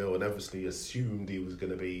in Brazil and obviously assumed he was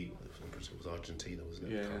going to be. It was Argentina,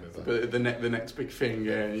 wasn't it? But the next big thing,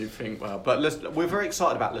 and you think, well, but we're very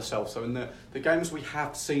excited about Lo Celso, and the games we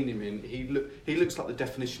have seen him in, he looks like the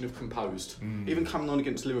definition of composed. Even coming on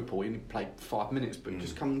against Liverpool, he played 5 minutes, but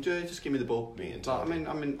just give me the ball.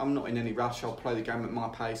 I'm not in any rush. I'll play the game at my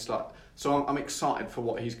pace. So I'm excited for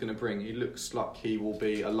what he's going to bring. He looks like he will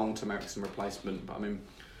be a long-term Eriksen replacement, but I mean,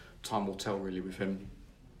 time will tell really with him.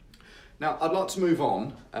 Now, I'd like to move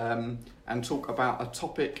on and talk about a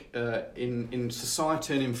topic in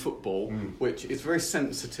society and in football, which is very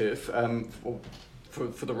sensitive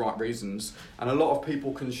for the right reasons. And a lot of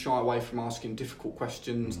people can shy away from asking difficult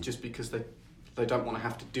questions just because they don't want to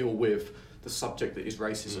have to deal with the subject that is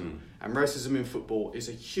racism. And racism in football is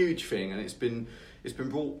a huge thing, and it's been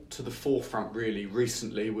brought to the forefront really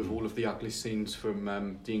recently with all of the ugly scenes from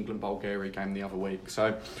the England-Bulgaria game the other week.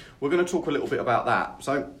 So we're going to talk a little bit about that.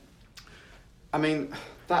 So, I mean,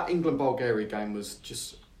 that England-Bulgaria game was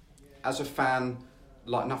just, as a fan,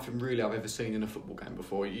 like nothing really I've ever seen in a football game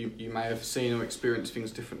before. You may have seen or experienced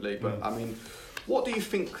things differently, but I mean, what do you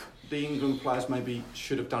think the England players maybe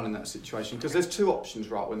should have done in that situation? Because there's two options,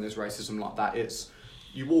 right, when there's racism like that. It's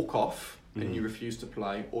you walk off and you refuse to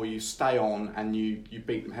play, or you stay on and you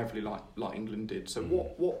beat them heavily like England did. So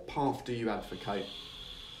what path do you advocate?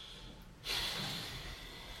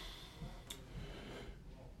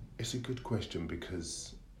 It's a good question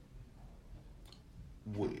because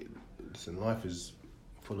life is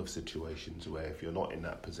full of situations where if you're not in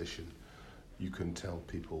that position, you can tell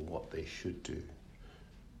people what they should do.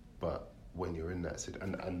 But when you're in that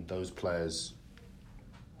situation, and those players,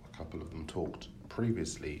 a couple of them talked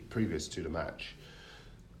previous to the match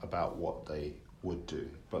about what they would do,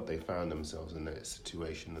 but they found themselves in that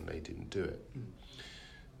situation and they didn't do it.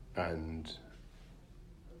 And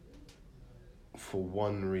for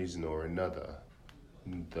one reason or another,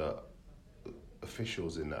 the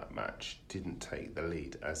officials in that match didn't take the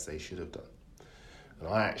lead as they should have done. And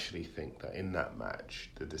I actually think that in that match,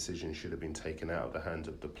 the decision should have been taken out of the hands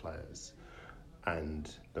of the players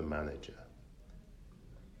and the manager,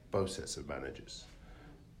 both sets of managers,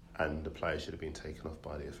 and the players should have been taken off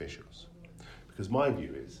by the officials. Because my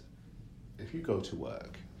view is, if you go to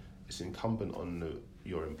work, it's incumbent on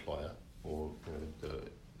your employer or the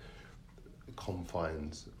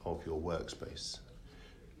confines of your workspace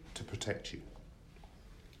to protect you.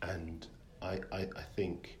 And I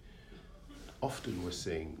think often we're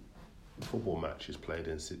seeing football matches played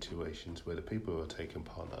in situations where the people who are taking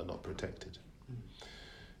part are not protected.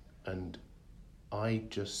 And I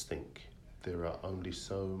just think there are only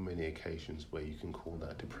so many occasions where you can call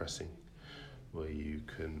that depressing, where you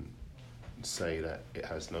can say that it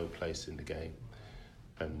has no place in the game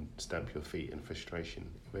and stamp your feet in frustration.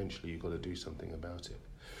 Eventually you've got to do something about it.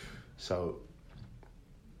 So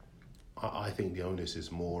I think the onus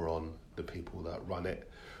is more on the people that run it.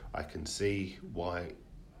 I can see why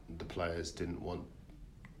the players didn't want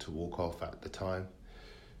to walk off at the time.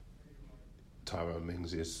 Tyrone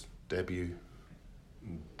Mings' debut,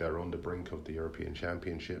 they're on the brink of the European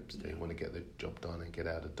Championships. They want to get the job done and get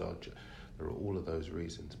out of Dodge. There are all of those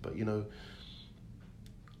reasons. But,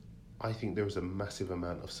 I think there was a massive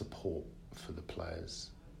amount of support for the players,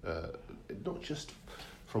 not just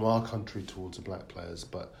from our country towards the black players,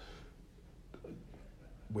 but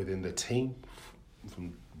within the team,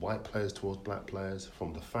 from white players towards black players,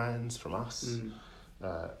 from the fans, from us,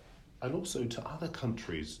 and also to other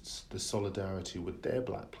countries, the solidarity with their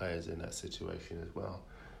black players in that situation as well.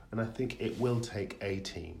 And I think it will take a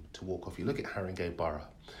team to walk off. You look at Haringey Borough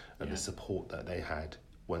and the support that they had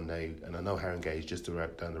when and I know Haringey is just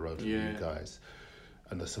down the road from you guys,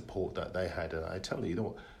 and the support that they had. And I tell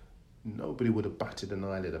you, nobody would have batted an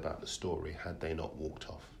eyelid about the story had they not walked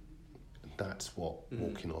off. And that's what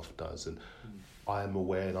walking off does. And I am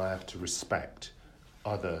aware and I have to respect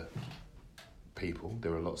other people.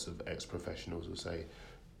 There are lots of ex-professionals who say,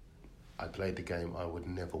 I played the game, I would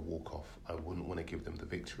never walk off. I wouldn't want to give them the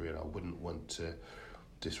victory and I wouldn't want to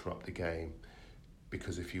disrupt the game,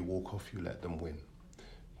 because if you walk off, you let them win.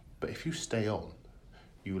 But if you stay on,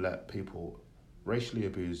 you let people racially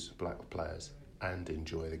abuse black players and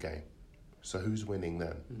enjoy the game. So who's winning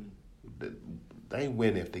then? They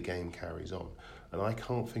win if the game carries on. And I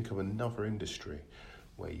can't think of another industry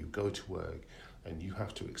where you go to work and you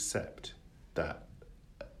have to accept that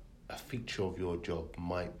a feature of your job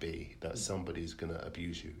might be that somebody's going to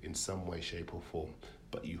abuse you in some way, shape or form,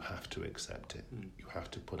 but you have to accept it. You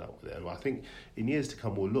have to put up with it. And I think in years to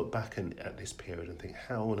come, we'll look back at this period and think,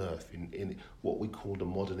 how on earth, in what we call the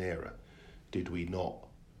modern era, did we not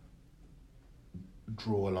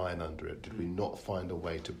draw a line under it? Did we not find a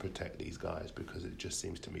way to protect these guys? Because it just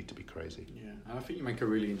seems to me to be crazy. Yeah, and I think you make a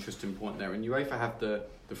really interesting point there. And UEFA have the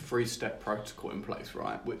 3-step protocol in place,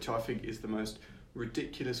 right? Which I think is the most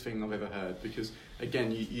ridiculous thing I've ever heard. Because,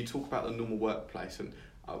 again, you talk about the normal workplace, and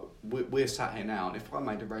we're sat here now, and if I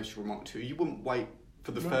made a racial remark to you, you wouldn't wait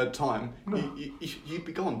for the third time. No. You'd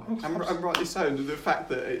be gone. And rightly so. And the fact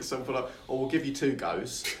that it's sort of like, we'll give you 2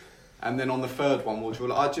 goes, and then on the third one we'll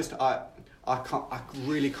draw. I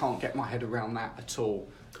really can't get my head around that at all.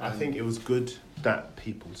 I think it was good that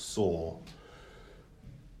people saw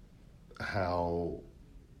how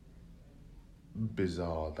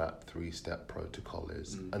bizarre that 3-step protocol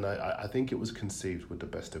is. And I think it was conceived with the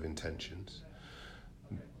best of intentions,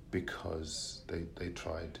 because they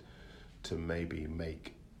tried to maybe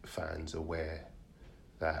make fans aware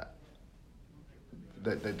that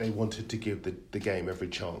they wanted to give the game every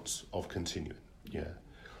chance of continuing. Yeah.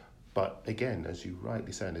 But again, as you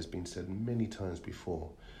rightly say, and has been said many times before,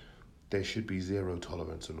 there should be zero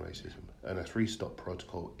tolerance on racism. And a 3-stop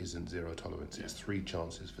protocol isn't zero tolerance. It's 3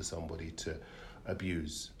 chances for somebody to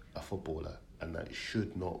abuse a footballer, and that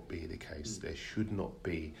should not be the case. There should not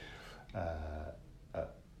be...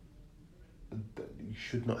 you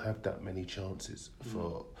should not have that many chances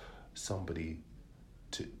for somebody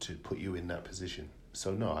to put you in that position.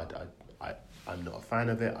 So no, I'm not a fan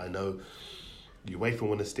of it. I know UEFA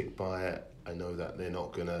want to stick by it. I know that they're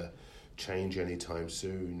not going to change anytime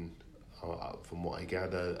soon. From what I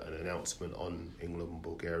gather, an announcement on England and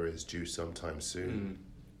Bulgaria is due sometime soon.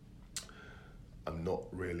 I'm not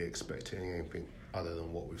really expecting anything other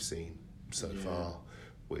than what we've seen so far,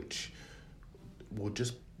 which will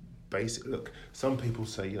just look, some people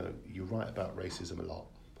say, you write about racism a lot,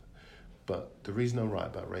 But the reason I write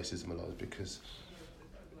about racism a lot is because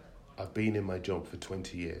I've been in my job for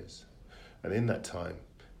 20 years. And in that time,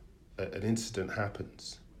 an incident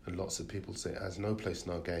happens and lots of people say it has no place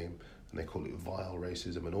in our game and they call it vile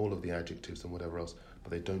racism and all of the adjectives and whatever else,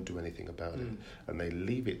 but they don't do anything about it. And they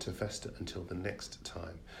leave it to fester until the next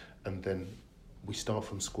time. And then we start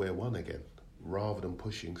from square one again, rather than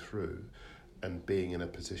pushing through and being in a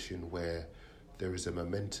position where there is a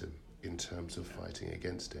momentum in terms of fighting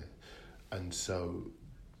against it. And so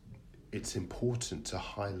it's important to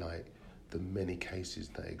highlight the many cases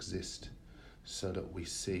that exist so that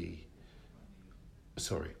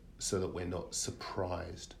so that we're not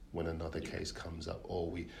surprised when another case comes up, or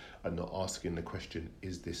we are not asking the question,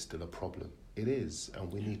 is this still a problem? It is,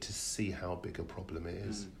 and we need to see how big a problem it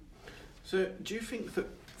is. So do you think that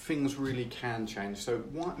things really can change? So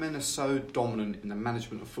white men are so dominant in the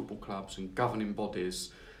management of football clubs and governing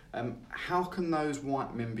bodies. How can those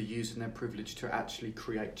white men be using their privilege to actually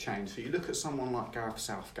create change? So you look at someone like Gareth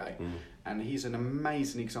Southgate, and he's an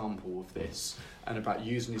amazing example of this, and about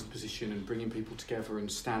using his position and bringing people together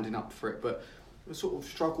and standing up for it. But we sort of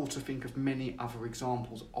struggle to think of many other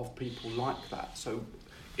examples of people like that. So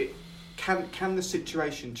can the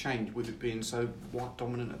situation change with it being so white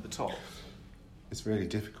dominant at the top? It's really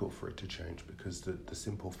difficult for it to change because the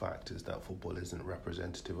simple fact is that football isn't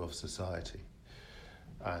representative of society.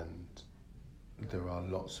 And there are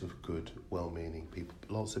lots of good, well-meaning people.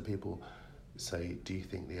 Lots of people say, do you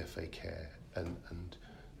think the FA care? And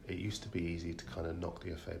it used to be easy to kind of knock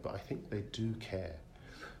the FA, but I think they do care.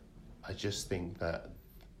 I just think that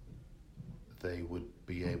they would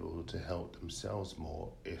be able to help themselves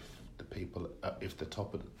more if the people, if the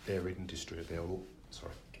top of their industry, if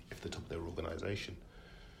the top of their organisation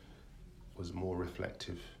was more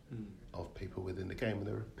reflective of people within the game. And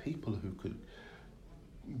there are people who could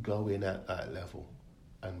go in at that level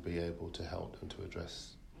and be able to help them to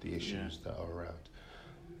address the issues that are around.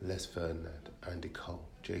 Les Ferdinand, Andy Cole,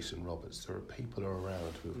 Jason Roberts, there are people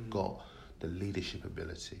around who have got the leadership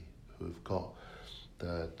ability, who have got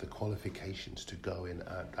the qualifications to go in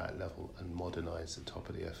at that level and modernise the top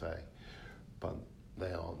of the FA. But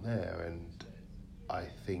they aren't there, and I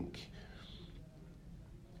think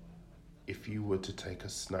if you were to take a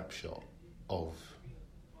snapshot of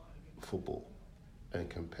football and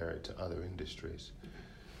compare it to other industries,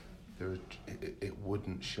 it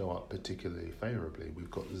wouldn't show up particularly favourably. We've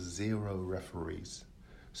got 0 referees.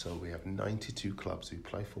 So we have 92 clubs who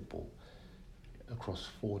play football across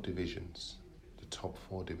 4 divisions, the top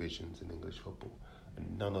 4 divisions in English football,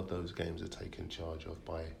 and none of those games are taken charge of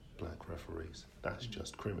by black referees. That's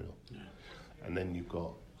just criminal. Yeah. And then you've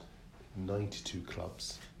got 92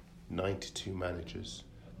 clubs, 92 managers,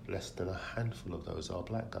 less than a handful of those are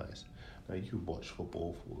black guys. Now, you watch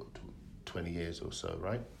football for 20 years or so,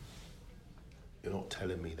 right? You're not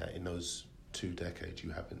telling me that in those 2 decades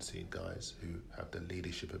you haven't seen guys who have the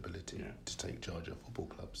leadership ability to take charge of football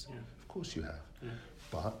clubs. Yeah. Of course you have. Yeah.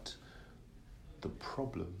 But the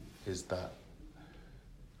problem is that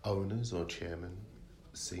owners or chairmen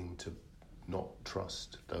seem to not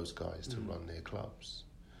trust those guys to run their clubs.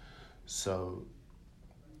 So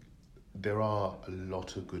there are a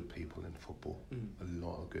lot of good people in football, a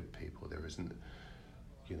lot of good people. There isn't,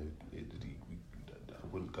 I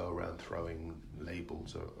wouldn't go around throwing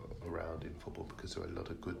labels around in football because there are a lot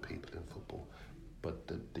of good people in football. But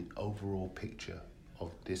the overall picture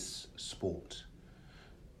of this sport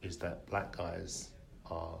is that black guys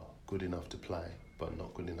are good enough to play, but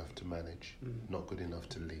not good enough to manage, not good enough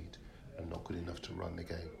to lead, and not good enough to run the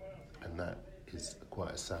game. And that is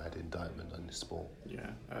quite a sad indictment on the sport. Yeah.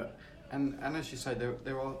 And as you say,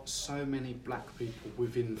 there are so many black people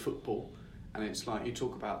within football, and it's like you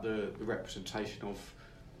talk about the representation of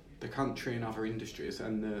the country and other industries,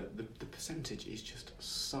 and the percentage is just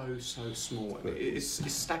so small.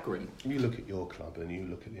 It's staggering. You look at your club and you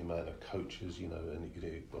look at the amount of coaches, and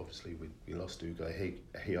obviously we lost Ugo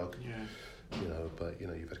Hiog, but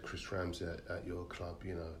you've had Chris Ramsey at your club,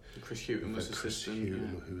 Chris Hughton was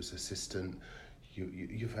assistant. Who was assistant.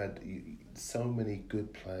 You've had so many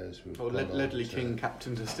good players who have gone Ledley King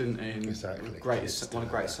captained us, didn't he? Exactly. One of the greatest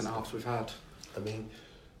centre halves we've had. I mean,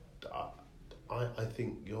 I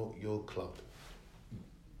think your club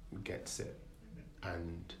gets it,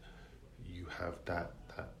 and you have that,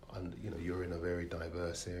 and you're in a very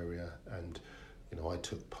diverse area, and I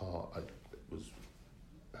took part. I was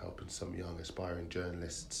helping some young aspiring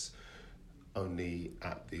journalists only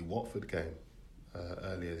at the Watford game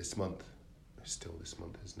earlier this month. Still this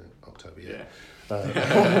month, isn't it? October, yeah.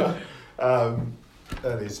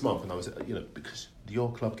 Earlier this month, and I was, because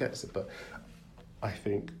your club gets it, but I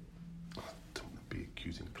think, I don't want to be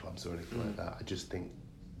accusing clubs or anything like that. I just think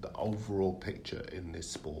the overall picture in this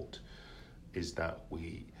sport is that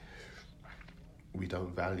we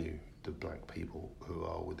don't value the black people who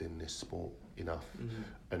are within this sport enough,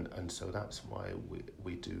 and so that's why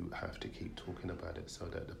we do have to keep talking about it so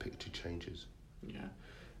that the picture changes. Yeah,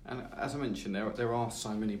 and as I mentioned, there are so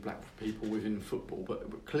many black people within football,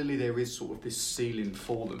 but clearly there is sort of this ceiling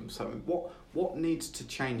for them. So what needs to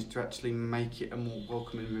change to actually make it a more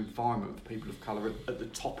welcoming environment for people of colour at the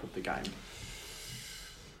top of the game?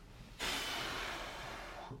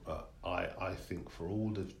 I think for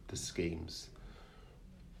all of the schemes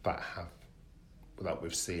that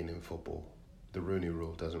we've seen in football, the Rooney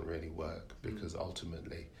Rule doesn't really work, because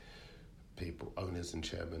ultimately people, owners and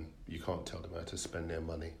chairmen, you can't tell them how to spend their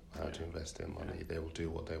money, how to invest their money. They will do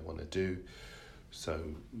what they want to do. So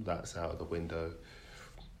that's out of the window.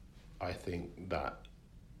 I think that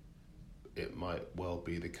it might well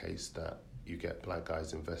be the case that you get black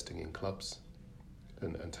guys investing in clubs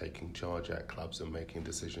and taking charge at clubs and making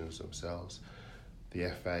decisions themselves. The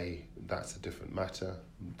FA, that's a different matter.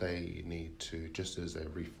 They need to, just as they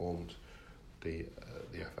reformed the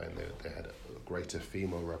FA and they had a greater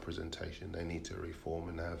female representation, they need to reform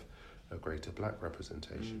and have a greater black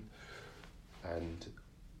representation. And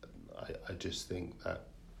I just think that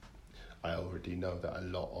I already know that a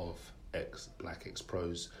lot of black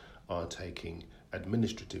ex-pros are taking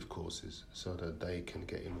administrative courses so that they can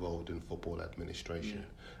get involved in football administration,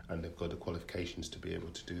 and they've got the qualifications to be able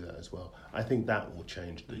to do that as well. I think that will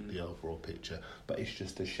change the overall picture, but it's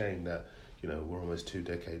just a shame that we're almost 2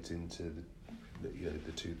 decades into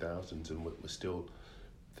the 2000s and we're still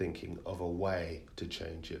thinking of a way to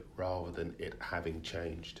change it rather than it having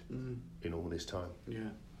changed in all this time.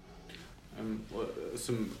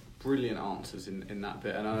 Some brilliant answers in that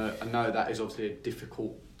bit, and I know that is obviously a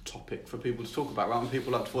difficult topic for people to talk about, right? And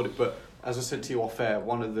people like to avoid it, but as I said to you off air,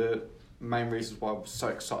 one of the main reasons why I was so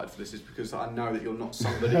excited for this is because I know that you're not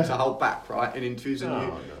somebody to hold back, right, in interviews,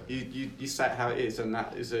 and you say it how it is, and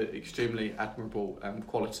that is an extremely admirable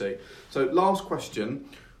quality. So last question,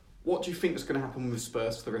 what do you think is going to happen with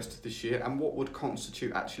Spurs for the rest of this year, and what would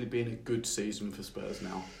constitute actually being a good season for Spurs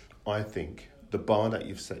now? I think the bar that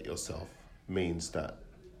you've set yourself means that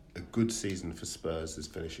a good season for Spurs is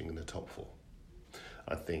finishing in the top 4.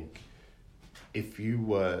 I think if you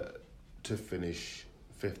were to finish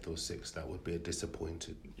 5th or 6th, that would be a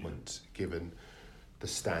disappointment given the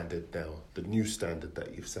standard now, the new standard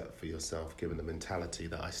that you've set for yourself, given the mentality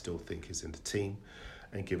that I still think is in the team,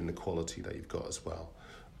 and given the quality that you've got as well.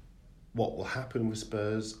 What will happen with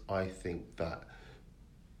Spurs, I think that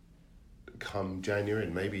come January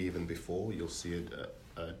and maybe even before, you'll see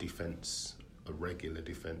a defence, a regular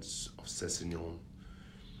defence of Sessegnon,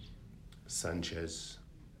 Sanchez,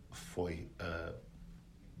 Foy,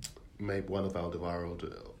 maybe one of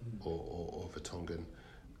Alderweireld or Vertonghen,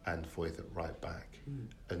 and Foyth at right back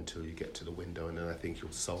until you get to the window, and then I think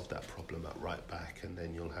you'll solve that problem at right back, and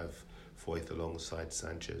then you'll have Foyth alongside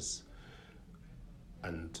Sanchez.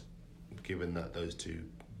 And given that those 2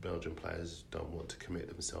 Belgian players don't want to commit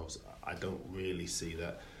themselves, I don't really see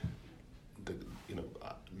that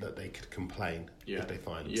that they could complain if they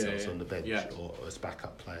find themselves on the bench or as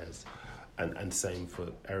backup players. And same for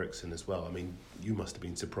Eriksen as well. I mean, you must have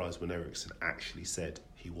been surprised when Eriksen actually said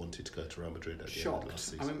he wanted to go to Real Madrid at the end of last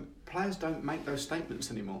season. I mean, players don't make those statements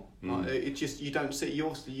anymore. It just, you don't see.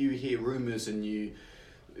 You hear rumours, and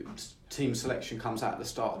team selection comes out at the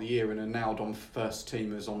start of the year and are nailed on first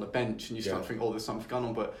teamers on the bench, and you start to think, there's something going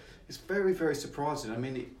on. But it's very, very surprising. I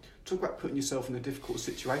mean, talk about putting yourself in a difficult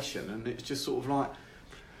situation, and it's just sort of like,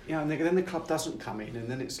 and then the club doesn't come in, and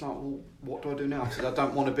then it's like, well, what do I do now? Because I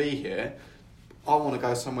don't want to be here. I want to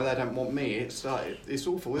go somewhere they don't want me. It's like, it's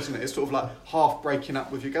awful, isn't it? It's sort of like half breaking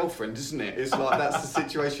up with your girlfriend, isn't it? It's like that's the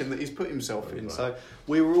situation that he's put himself in. Right. So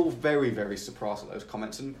we were all very, very surprised at those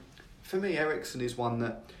comments. And for me, Eriksen is one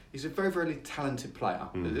that he's a very, very talented player.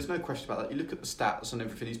 There's no question about that. You look at the stats and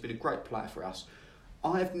everything, he's been a great player for us.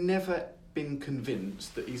 I've never been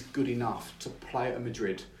convinced that he's good enough to play at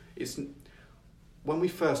Madrid. When we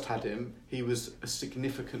first had him, he was a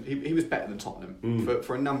significant. He was better than Tottenham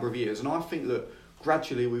for a number of years, and I think that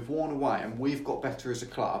gradually we've worn away and we've got better as a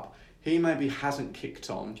club. He maybe hasn't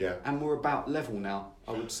kicked on, and we're about level now,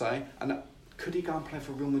 I would say. And could he go and play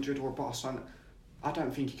for Real Madrid or Barcelona? I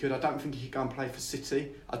don't think he could. I don't think he could go and play for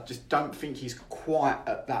City. I just don't think he's quite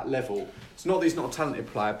at that level. It's not that he's not a talented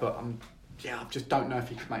player, but I just don't know if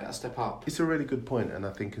he could make that step up. It's a really good point, and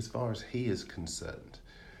I think as far as he is concerned,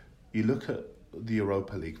 you look at the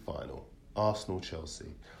Europa League final,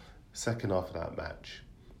 Arsenal-Chelsea, second half of that match,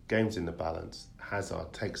 game's in the balance,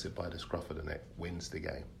 Hazard takes it by the scruff of the neck, wins the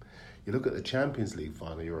game. You look at the Champions League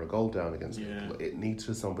final, you're a goal down against Yeah. Liverpool. It needs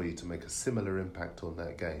for somebody to make a similar impact on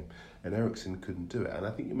that game, and Eriksen couldn't do it. And I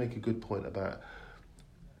think you make a good point about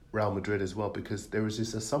Real Madrid as well, because there is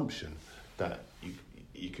this assumption that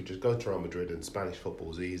you could just go to Real Madrid and Spanish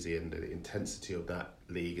football is easy and the intensity of that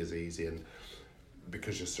league is easy, and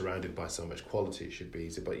because you're surrounded by so much quality it should be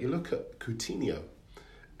easy. But you look at Coutinho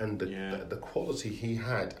and the quality he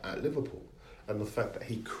had at Liverpool and the fact that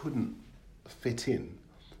he couldn't fit in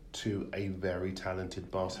to a very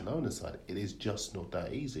talented Barcelona side. It is just not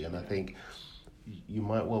that easy, and I think you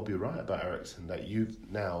might well be right about Eriksen, that you've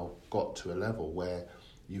now got to a level where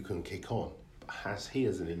you can kick on. Has he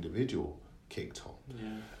as an individual kicked on?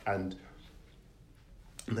 Yeah. And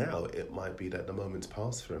now it might be that the moment's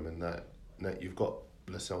passed for him, and that you've got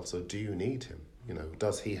Lo Celso. Do you need him? You know,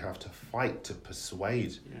 does he have to fight to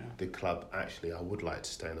persuade the club, actually, I would like to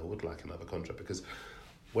stay and I would like another contract? Because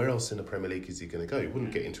where else in the Premier League is he going to go? He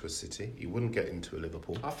wouldn't get into a City. He wouldn't get into a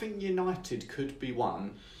Liverpool. I think United could be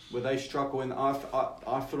one where they struggle, and I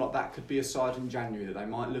feel like that could be a side in January that they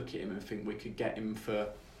might look at him and think we could get him for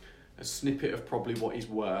a snippet of probably what he's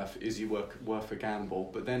worth. Is he worth a gamble?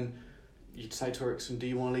 But then you'd say to Eriksen, do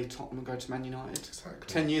you want to leave Tottenham and go to Man United? Exactly.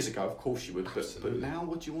 10 years ago, of course you would. But Absolutely. now,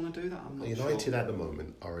 would you want to do that? I'm not United sure. at the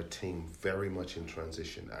moment are a team very much in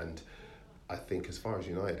transition, and I think as far as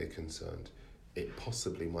United are concerned, it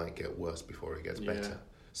possibly might get worse before it gets better.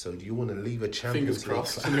 So do you want to leave a Champions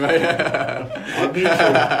Fingers crossed. League? Anyway.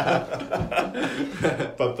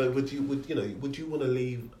 But would you want to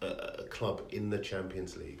leave a club in the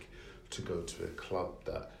Champions League to go to a club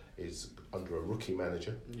that is under a rookie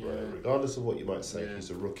manager, right? Regardless of what you might say, he's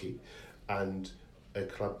a rookie, and a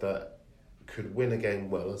club that could win a game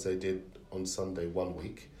well, as they did on Sunday one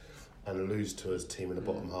week, and lose to a team in the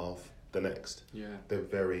bottom half the next. Yeah. They're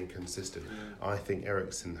very inconsistent. Yeah. I think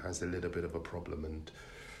Eriksen has a little bit of a problem, and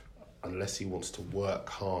unless he wants to work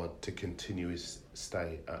hard to continue his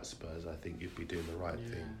stay at Spurs, I think you'd be doing the right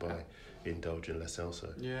thing by indulging Lo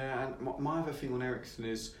Celso. Yeah, and my other thing on Eriksen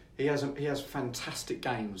is he has fantastic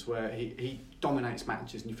games where he dominates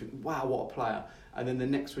matches and you think, wow, what a player. And then the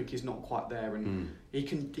next week he's not quite there, and he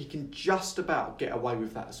can just about get away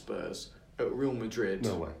with that at Spurs. At Real Madrid,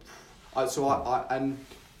 No way. And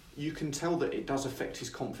you can tell that it does affect his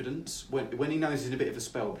confidence when he knows he's in a bit of a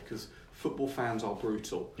spell, because football fans are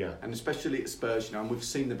brutal. Yeah. And especially at Spurs, and we've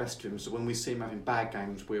seen the best of him. So when we see him having bad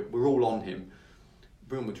games, we're all on him.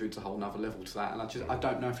 Real Madrid's a whole nother level to that, and I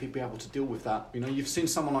don't know if he'd be able to deal with that. You've seen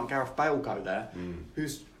someone like Gareth Bale go there,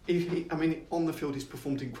 who's on the field he's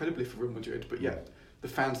performed incredibly for Real Madrid, but the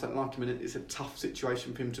fans don't like him, and it's a tough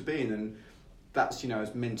situation for him to be in, and that's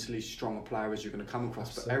as mentally strong a player as you're going to come across.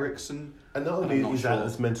 Absolutely. But Eriksen, And not only is that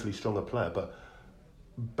as mentally strong a player, but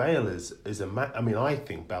Bale is I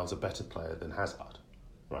think Bale's a better player than Hazard,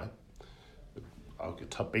 right?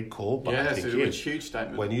 A big call, but I think it's a huge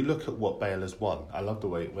statement. When you look at what Bale has won, I love the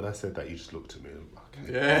way when I said that you just looked at me.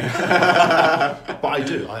 Okay. Yeah. But I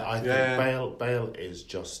do. I think Bale is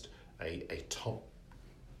just a top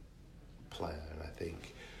player, and I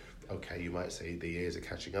think, okay, you might say the years are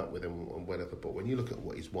catching up with him and whatever, but when you look at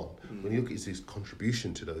what he's won, when you look at his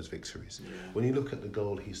contribution to those victories, when you look at the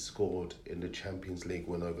goal he scored in the Champions League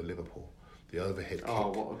win over Liverpool, the overhead kick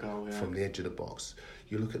what a goal, from the edge of the box.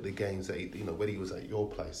 You look at the games that when he was at your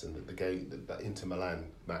place and the game, that Inter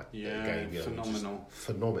Milan game,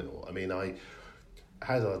 phenomenal.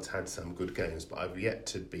 Hazard's had some good games, but I've yet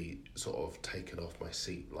to be sort of taken off my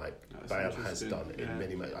seat like Bale has done in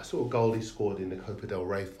many matches. I saw a goal he scored in the Copa del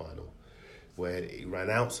Rey final, where he ran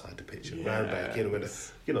outside the pitch and ran back in.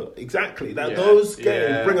 Exactly. Those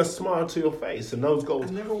games bring a smile to your face, and those goals.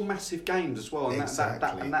 And they're all massive games as well. And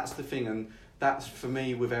Exactly. and that's the thing. And that's, for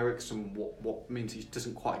me, with Eriksen, what means he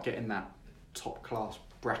doesn't quite get in that top class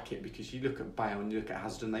bracket, because you look at Bale and you look at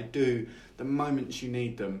Hazard, and they do, the moments you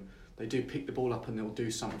need them, they do pick the ball up and they'll do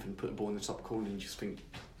something, put the ball in the top corner, and you just think,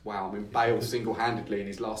 wow. Bale single-handedly in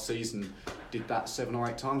his last season did that 7 or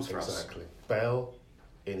 8 times for us. Exactly. Bale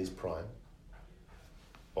in his prime,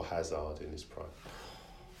 or Hazard in his prime?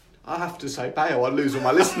 I have to say Bale. I'd lose all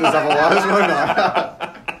my listeners otherwise, won't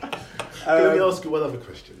I? Let me ask you one other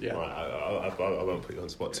question. Yeah. Right, I won't put you on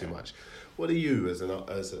the spot too much. What do you, as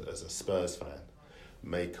a Spurs fan,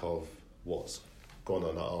 make of what's gone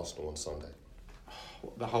on at Arsenal on Sunday?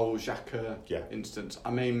 The whole Xhaka instance.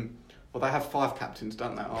 They have 5 captains,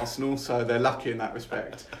 don't they, Arsenal? So they're lucky in that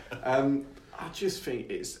respect. I just think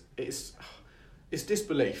it's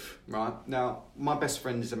disbelief, right? Now, my best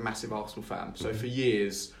friend is a massive Arsenal fan, so for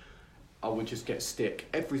years I would just get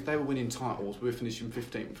stick. They were winning titles, we were finishing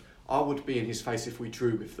 15th. I would be in his face if we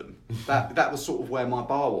drew with them. That was sort of where my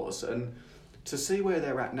bar was, and to see where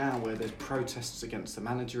they're at now, where there's protests against the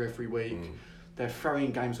manager every week. They're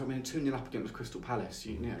throwing games. I mean, 2-0 up against Crystal Palace.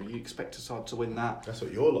 You know, you expect a side to win that. That's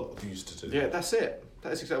what your lot used to do. Yeah, that's it.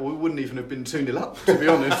 That's exactly. We wouldn't even have been 2-0 up, to be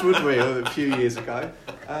honest, would we? A few years ago.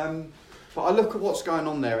 But I look at what's going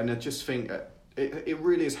on there, and I just think it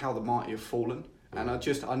really is how the mighty have fallen. And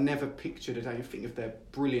I never pictured it. I think of their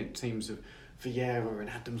brilliant teams of Vieira and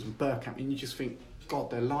Adams and Bergkamp, and you just think, God,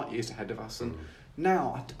 they're light years ahead of us. And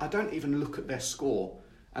now I don't even look at their score,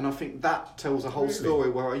 and I think that tells a whole story.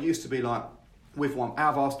 Where I used to be like, with one, how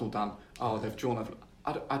have Arsenal done? Oh, they've drawn.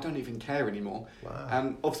 I don't even care anymore.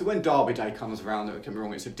 Wow. Obviously, when Derby Day comes around, don't get me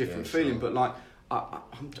wrong, it's a different feeling. But like,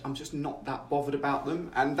 I'm just not that bothered about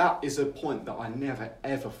them, and that is a point that I never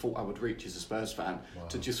ever thought I would reach as a Spurs fan.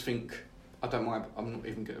 To just think, I don't mind. I'm not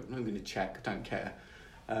even going to check. I don't care.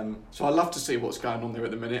 So I love to see what's going on there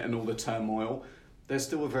at the minute and all the turmoil. They're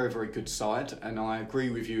still a very, very good side, and I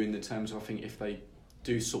agree with you in the terms of, I think if they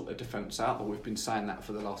do sort their defence out, but we've been saying that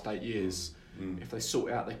for the last 8 years. If they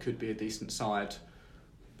sort it out, they could be a decent side.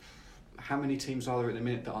 How many teams are there at the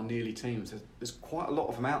minute that are nearly teams? There's quite a lot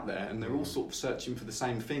of them out there, and they're all sort of searching for the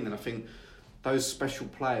same thing. And I think those special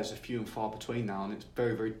players are few and far between now, and it's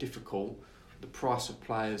very, very difficult, the price of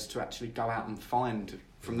players, to actually go out and find,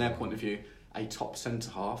 from their point of view, a top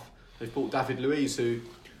centre-half. They've bought David Luiz, who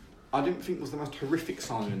I didn't think was the most horrific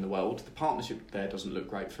signing in the world. The partnership there doesn't look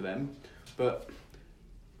great for them, but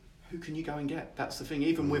who can you go and get? That's the thing.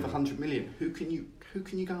 Even with 100 million, who can you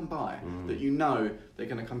go and buy that you know they're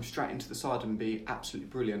going to come straight into the side and be absolutely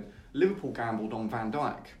brilliant? Liverpool gambled on Van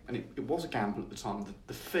Dijk, and it was a gamble at the time.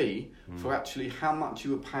 The fee for actually how much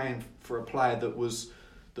you were paying for a player that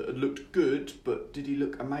had looked good, but did he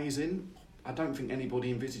look amazing? I don't think anybody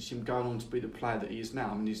envisaged him going on to be the player that he is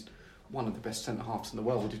now. I mean, he's one of the best centre-halves in the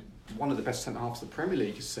world, one of the best centre-halves the Premier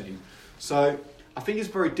League has seen. So I think it's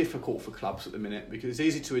very difficult for clubs at the minute, because it's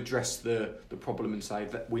easy to address the problem and say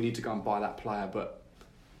that we need to go and buy that player, but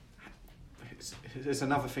there's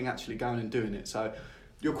another thing actually going and doing it. So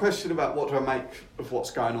your question about what do I make of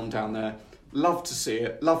what's going on down there, love to see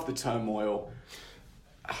it, love the turmoil.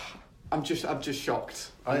 I'm just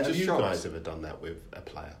shocked. Have you guys ever done that with a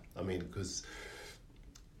player? I mean, because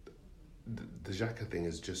the Xhaka thing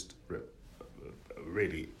is just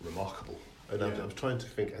really remarkable. And I was trying to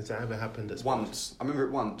think, has that ever happened at Spurs? Once. I remember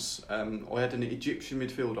it once. I had an Egyptian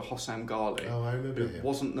midfielder, Hossam Ghali. Oh, I remember him.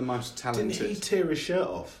 Wasn't the most talented. Didn't he tear his shirt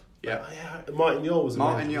off? Yeah. Martin Yole was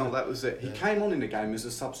Martin Yole, that was it. He came on in the game as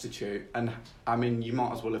a substitute, and I mean, you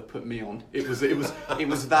might as well have put me on. It was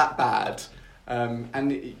that bad.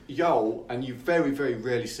 And Yole, and you very, very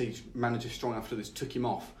rarely see managers strong after this, took him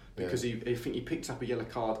off because I think he picked up a yellow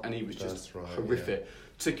card and he was just horrific. Yeah.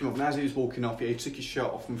 Took him off, and as he was walking off, he took his shirt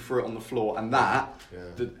off and threw it on the floor, and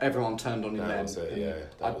everyone turned on him then.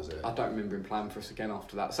 That was it. I don't remember him playing for us again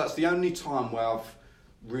after that. So that's the only time where I've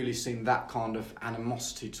really seen that kind of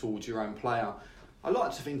animosity towards your own player. I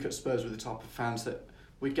like to think at Spurs we're the type of fans that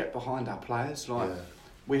we get behind our players.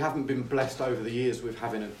 We haven't been blessed over the years with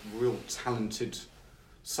having a real talented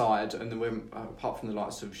side, and then apart from the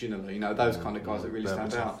likes of Ginola, those kind of guys that really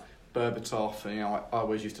stand out. Berbatov, and I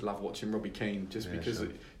always used to love watching Robbie Keane because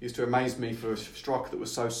it used to amaze me for a striker that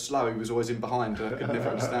was so slow. He was always in behind. I could never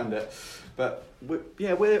understand it. But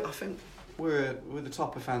I think we're the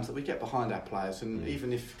type of fans that we get behind our players, and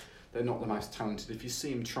even if they're not the most talented, if you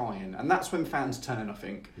see them trying, and that's when fans turn. I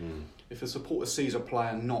think if a supporter sees a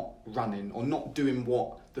player not running or not doing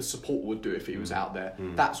what the supporter would do if he was out there,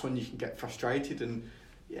 that's when you can get frustrated. And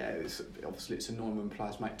it's annoying when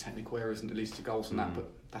players make technical errors and at least 2 goals and that, but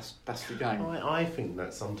that's the game. I think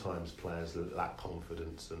that sometimes players lack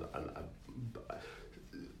confidence, and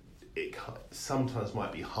it sometimes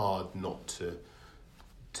might be hard not to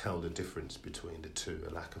tell the difference between the two,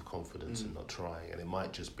 a lack of confidence and not trying. And it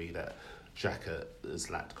might just be that Xhaka has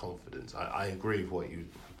lacked confidence. I agree with it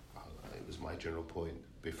was my general point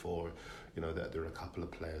before, that there are a couple of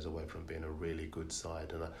players away from being a really good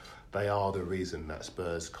side, and they are the reason that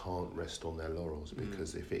Spurs can't rest on their laurels,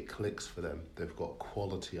 because if it clicks for them, they've got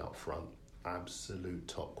quality up front, absolute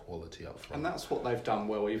top quality up front. And that's what they've done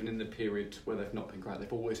well, even in the period where they've not been great.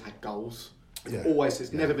 They've always had goals.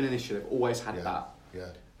 It's never been an issue. They've always had that.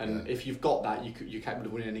 And if you've got that, you're capable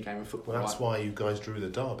of winning any game of football. Well, that's why you guys drew the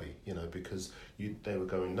derby, because they were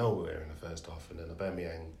going nowhere in the first half, and then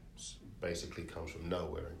Aubameyang basically comes from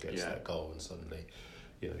nowhere and gets that goal, and suddenly,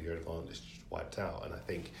 your advantage is wiped out. And I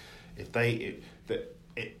think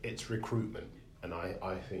it's recruitment, and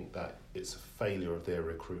I think that it's a failure of their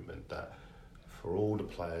recruitment, that for all the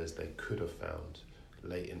players they could have found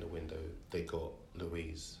late in the window, they got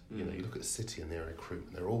Luiz. You look at City and their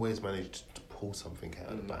recruitment; they're always managed to pull something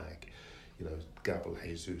out of the bag. you know, Gabriel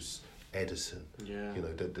Jesus, Edison. Yeah. You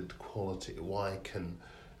know, the quality. Why can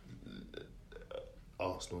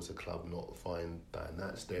Arsenal as a club not find that? And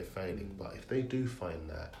that's their failing. But if they do find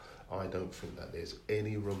that, I don't think that there's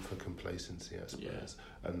any room for complacency at Spurs,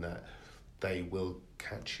 and that they will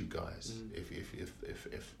catch you guys if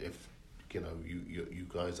you know you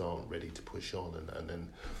guys aren't ready to push on, and then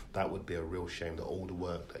that would be a real shame that all the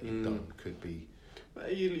work that you've done could be.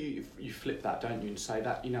 But you flip that, don't you, and say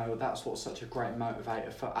that, you know, that's what's such a great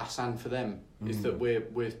motivator for us and for them, is that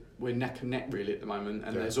we're neck and neck really at the moment,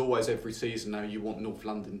 and there's always every season now you want North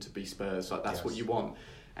London to be Spurs, like that's what you want,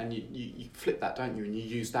 and you flip that, don't you, and you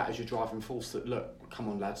use that as your driving force, that look, come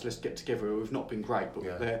on lads, let's get together, we've not been great,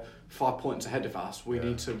 but they're 5 points ahead of us, we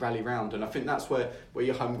need to rally round, and I think that's where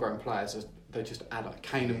your homegrown players, they just add like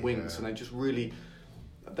Kane and Winks, and they just really...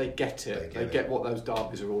 They get it. They get what those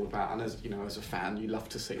derbies are all about, and as you know, as a fan, you love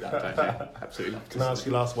to see that, don't you? Absolutely love to. Can I ask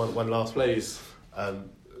you one last? Please.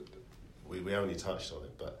 We only touched on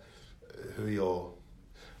it, but who are your?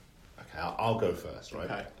 Okay, I'll go first, right?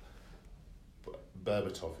 Okay.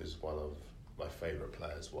 Berbatov is one of my favourite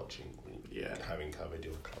players. Watching, having covered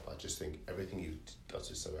your club, I just think everything he does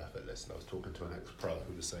is so effortless. And I was talking to an ex-pro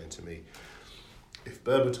who was saying to me, if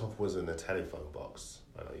Berbatov was in a telephone box,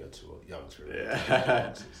 I know you're too young to remember telephone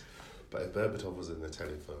boxes, but if Berbatov was in a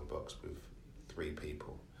telephone box with 3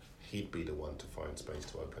 people, he'd be the one to find space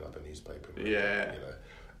to open up a newspaper. Yeah. You know,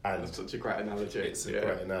 and that's such a great analogy. It's a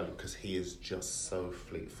great analogy because he is just so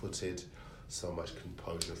fleet-footed, so much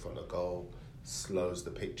composure in front of goal, slows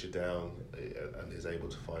the picture down, and is able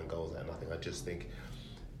to find goals out of nothing. I just think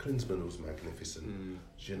Klinsmann was magnificent.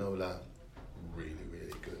 Ginola, really,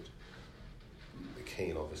 really good.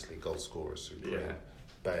 Keane, obviously, goal scorer, supreme. Yeah.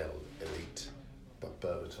 Bale, elite. But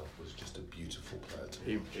Berbatov was just a beautiful player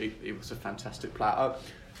to watch. He was a fantastic player.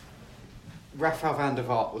 Rafael van der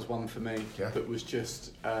Vaart was one for me that was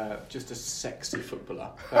just a sexy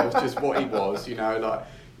footballer. That was just what he was, you know. Like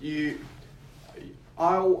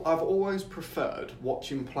I've always preferred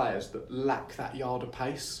watching players that lack that yard of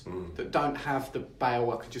pace, that don't have the Bale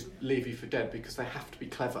I could just leave you for dead, because they have to be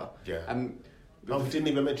clever. Yeah. And we didn't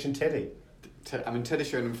even mention Teddy. Teddy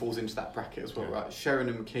Sheringham falls into that bracket as well, right?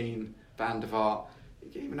 Sheringham, Keane, Van der Vaart.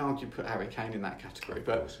 You can even argue put Harry Kane in that category,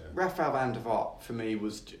 but Rafael van der Vaart for me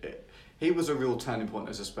he was a real turning point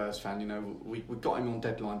as a Spurs fan. You know, we got him on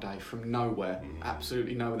deadline day from nowhere,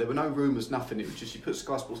 absolutely nowhere. There were no rumours, nothing. It was just you put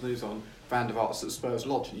Sky Sports News on, Van der Vaart's at Spurs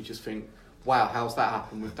Lodge, and you just think, wow, how's that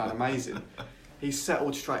happened? We've done amazing. He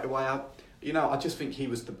settled straight away. I just think he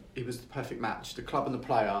was the perfect match. The club and the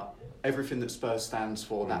player. Everything that Spurs stands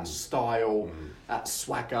for, that style, that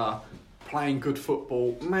swagger, playing good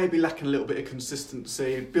football, maybe lacking a little bit of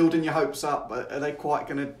consistency, building your hopes up, but are they quite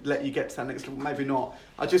going to let you get to that next level? Maybe not.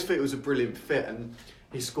 I just think it was a brilliant fit, and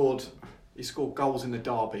he scored goals in the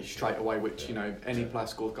derby straight away, which, you know, any player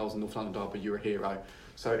scores goals in the North London derby, you're a hero.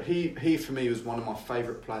 So he for me was one of my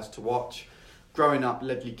favourite players to watch. Growing up,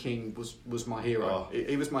 Ledley King was my hero.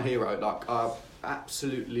 He was my hero. Like, I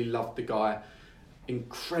absolutely loved the guy.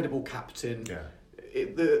 Incredible captain.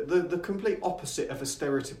 The complete opposite of a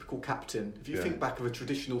stereotypical captain. If you think back of a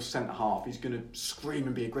traditional centre half, he's going to scream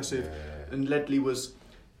and be aggressive. And Ledley was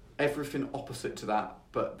everything opposite to that,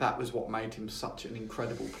 but that was what made him such an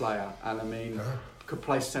incredible player. And I mean, could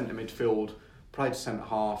play centre midfield, played centre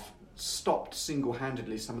half, stopped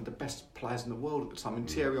single-handedly some of the best players in the world at the time. And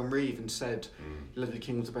Thierry Henry even said Ledley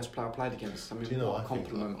King was the best player I played against. I mean, what a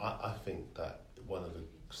compliment. I think that one of the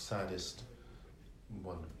saddest...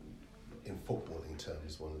 in footballing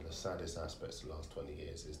terms, one of the saddest aspects of the last 20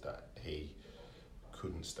 years is that he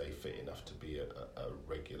couldn't stay fit enough to be a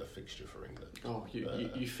regular fixture for England.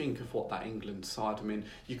 You think of what that England side, I mean,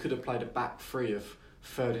 you could have played a back three of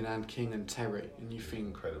Ferdinand, King and Terry, and you think,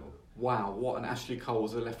 incredible. Wow, what an Ashley Cole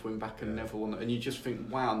as a left wing back and Neville, and you just think,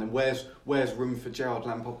 wow, and then where's room for Gerrard,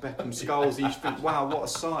 Lampard, Beckham, Scholes? You just think, wow, what a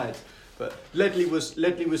side. But Ledley was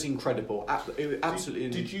incredible. Absolutely.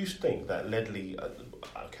 Did you think that Ledley?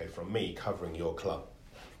 Okay, from me covering your club,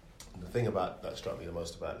 the thing that struck me the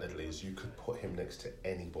most about Ledley is you could put him next to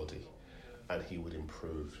anybody, and he would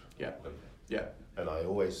improve. Yeah. And I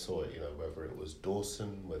always saw it. You know, whether it was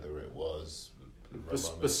Dawson, whether it was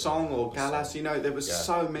Basong or Gallas, you know, there was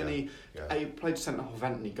so many. He played centre half of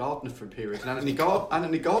Anthony Gardner for a period, and Anthony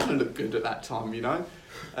Gardner looked good at that time, you know.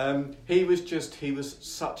 He was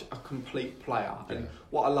such a complete player, and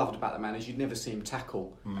what I loved about the man is you'd never see him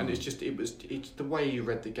tackle, and it's the way he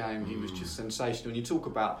read the game. He was just sensational. And you talk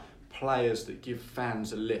about players that give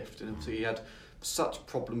fans a lift, and so he had such a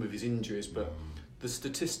problem with his injuries, but the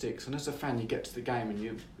statistics, and as a fan, you get to the game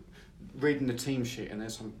and reading the team sheet and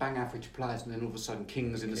there's some bang average players, and then all of a sudden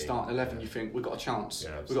King's in the starting 11. You think we've got a chance.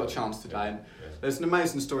 We've got a chance today. And there's an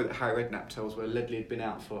amazing story that Harry Redknapp tells where Ledley had been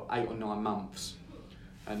out for 8 or 9 months,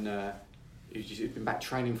 and he'd been back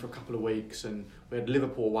training for a couple of weeks, and we had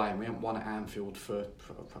Liverpool away, and we hadn't won at Anfield for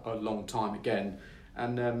a long time again,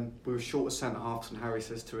 and we were short of centre halves, and Harry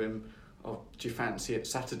says to him, "Oh, do you fancy it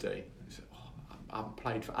Saturday?" He said, "Oh, I haven't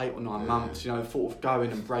played for 8 or 9 months, you know, thought of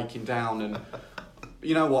going and breaking down, and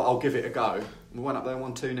you know what, I'll give it a go." We went up there and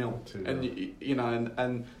won 2-0, and you know,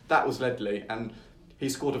 and that was Ledley, and he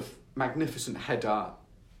scored a magnificent header,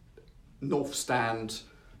 north stand,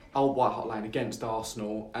 Old White Hart Lane against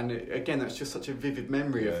Arsenal, and again that's just such a vivid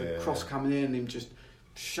memory of the cross coming in, him just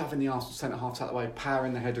shoving the Arsenal centre halves out of the way,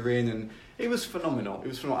 powering the header in, and it was phenomenal.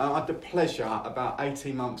 And I had the pleasure about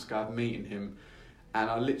 18 months ago of meeting him, and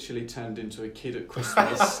I literally turned into a kid at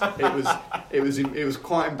Christmas. It was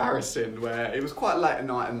quite embarrassing. Where it was quite late at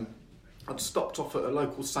night, and I'd stopped off at a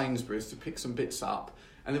local Sainsbury's to pick some bits up,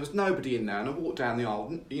 and there was nobody in there, and I walked down the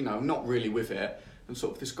aisle, you know, not really with it. And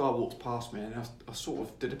sort of this guy walked past me, and I sort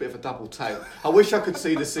of did a bit of a double take. I wish I could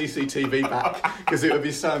see the CCTV back, because it would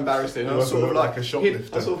be so embarrassing. I sort of like a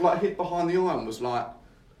shoplifter. I sort of like hid behind the eye and was like,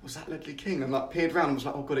 "Was that Ledley King?" And like peered round and was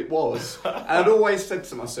like, "Oh God, it was." And I'd always said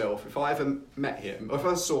to myself, if I ever met him, or if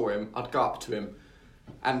I saw him, I'd go up to him.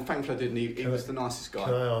 And thankfully I didn't. He was the nicest guy.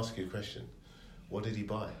 Can I ask you a question? What did he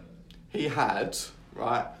buy? He had,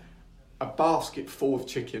 right, a basket full of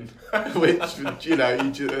chicken, which, you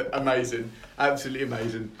know, amazing, absolutely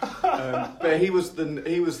amazing. But he was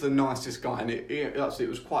the nicest guy, and it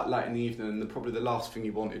was quite late in the evening, and probably the last thing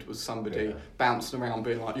he wanted was somebody bouncing around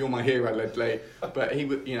being like, "You're my hero, Ledley." But he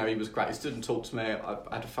was great. He stood and talked to me. I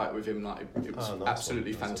had a photo with him. Like it was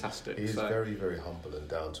absolutely fantastic. He is very, very humble and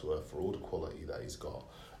down to earth for all the quality that he's got,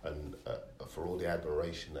 and for all the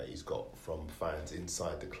admiration that he's got from fans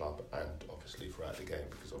inside the club and obviously throughout the game,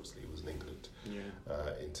 because obviously he was an England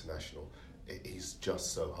international. He's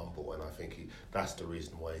just so humble, and I think that's the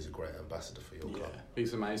reason why he's a great ambassador for your club.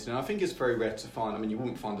 He's amazing, and I think it's very rare to find. I mean, you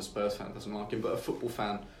wouldn't find a Spurs fan that doesn't like him, but a football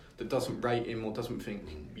fan that doesn't rate him or doesn't think,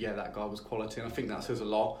 that guy was quality. And I think that says a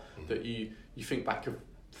lot. That you think back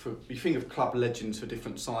you think of club legends for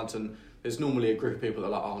different sides, and there's normally a group of people that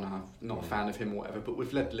are like, "Oh no, I'm not a fan of him" or whatever. But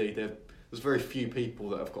with Ledley, there's very few people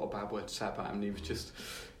that have got a bad word to say about him.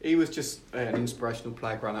 He was just an inspirational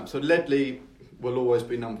player growing up. So Ledley will always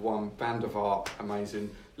be number one. Van der Vaart, amazing.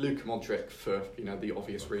 Luka Modric, for the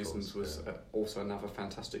obvious reasons, was also another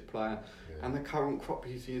fantastic player. Yeah. And the current crop,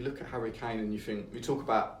 you look at Harry Kane and you think, we talk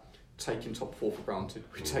about taking top 4 for granted.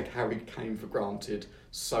 We take Harry Kane for granted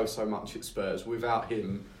so much at Spurs. Without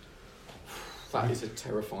him, that is a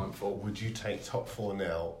terrifying thought. Would you take top 4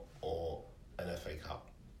 now or an FA Cup?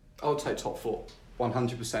 I would take top 4,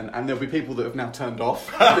 100%. And there'll be people that have now turned off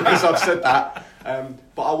because I've said that.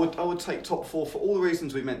 But I would take top 4 for all the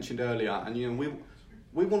reasons we mentioned earlier. And we want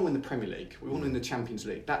to win the Premier League. We want to win the Champions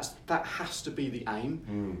League. That has to be the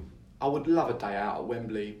aim. I would love a day out at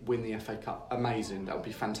Wembley, win the FA Cup. Amazing. That would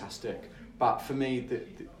be fantastic. But for me,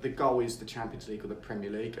 the goal is the Champions League or the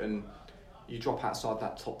Premier League. And you drop outside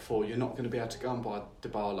that top 4, you're not going to be able to go and buy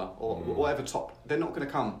Dybala or whatever top. They're not going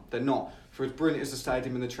to come. They're not. For as brilliant as the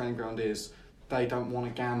stadium and the training ground is, they don't want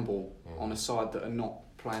to gamble on a side that are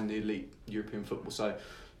not playing the elite European football. So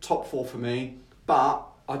top 4 for me. But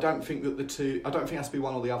I don't think that I don't think it has to be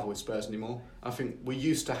one or the other with Spurs anymore. I think we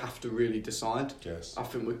used to have to really decide. Yes. I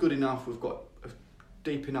think we're good enough. We've got a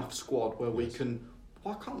deep enough squad where we can.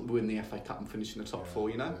 Why can't we win the FA Cup and finish in the top 4?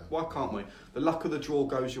 Why can't we? The luck of the draw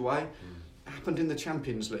goes your way. Happened in the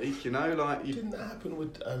Champions League, Didn't that happen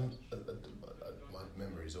with my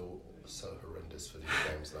memories are so horrendous for these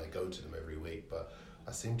games, and I go to them every week, but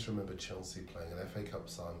I seem to remember Chelsea playing an FA Cup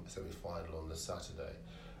semi-final on the Saturday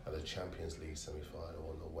and a Champions League semi-final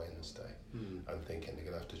on the Wednesday, and thinking they're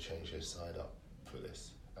going to have to change their side up for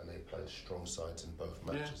this, and they played strong sides in both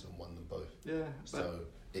matches and won them both. Yeah. So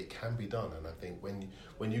it can be done, and I think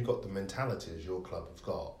when you've got the mentality as your club have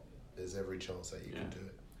got, there's every chance that you can do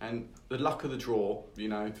it. And the luck of the draw,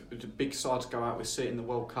 the big sides go out, we see it in the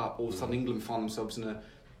World Cup, all of a sudden England find themselves in a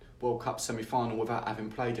World Cup semi-final without having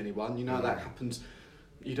played anyone. That happens.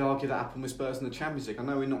 You'd argue that happened with Spurs in the Champions League. I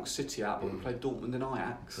know we knocked City out, but we played Dortmund and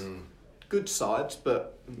Ajax. Good sides,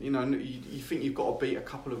 but you think you've got to beat a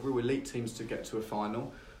couple of real elite teams to get to a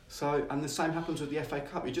final. So, and the same happens with the FA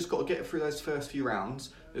Cup. You just got to get through those first few rounds.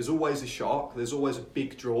 There's always a shock. There's always a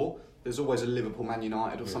big draw. There's always a Liverpool Man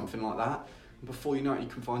United or something like that. Before you know it, you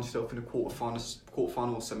can find yourself in a quarter-final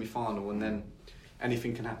or semi-final, and then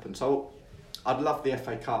anything can happen. So I'd love the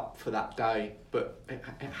FA Cup for that day, but it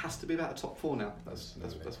has to be about a top 4 now. That's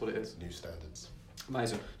what it is. New standards.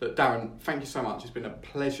 Amazing. Look, Darren, thank you so much. It's been a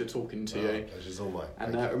pleasure talking to you. Pleasure's all mine.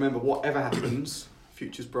 And remember, whatever happens,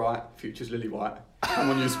 future's bright, future's lily white.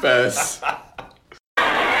 Come on, you Spurs.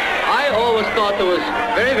 I always thought there was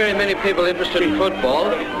very, very many people interested in football,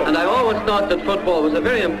 and I always thought that football was a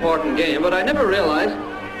very important game, but I never realised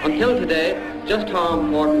until today just how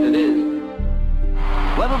important it is.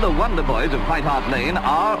 Whether the Wonder Boys of White Hart Lane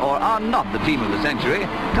are or are not the team of the century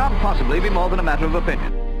can't possibly be more than a matter of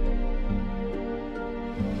opinion.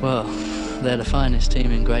 Well, they're the finest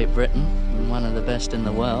team in Great Britain and one of the best in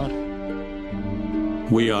the world.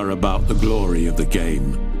 We are about the glory of the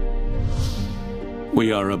game.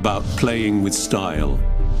 We are about playing with style.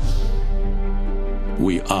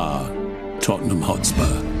 We are Tottenham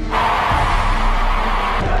Hotspur.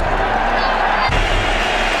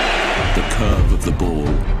 The curve of the ball,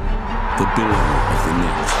 the billow of the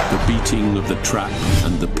net, the beating of the trap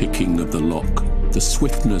and the picking of the lock, the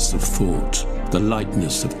swiftness of thought, the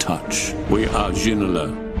lightness of touch. We are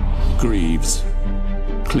Ginola, Greaves,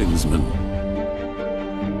 Klinsmann.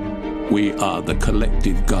 We are the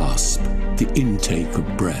collective gasp, the intake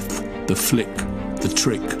of breath, the flick, the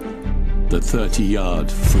trick, the 30-yard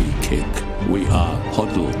free kick. We are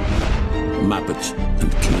Hoddle, Mabbott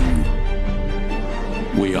and King.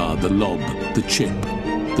 We are the lob, the chip,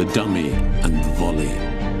 the dummy and the volley.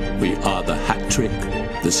 We are the hat-trick,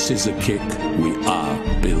 the scissor kick. We are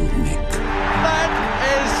Bill Nick. That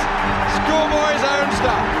is schoolboy's own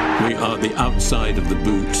stuff. We are the outside of the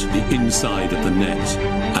boot, the inside of the net,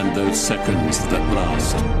 and those seconds that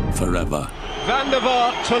last forever. Van der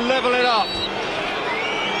Vaart to level it up.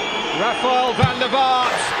 Rafael van der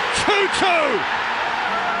Vaart, 2-2.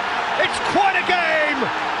 It's quite a game,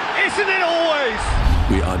 isn't it always?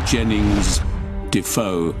 We are Jennings,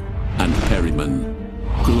 Defoe and Perryman.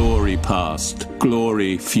 Glory past,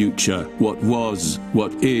 glory future, what was,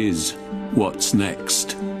 what is, what's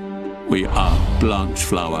next. We are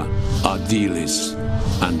Blanchflower, Ardiles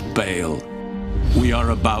and Bale. We are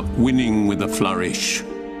about winning with a flourish.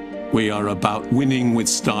 We are about winning with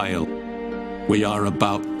style. We are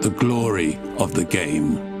about the glory of the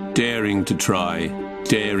game. Daring to try,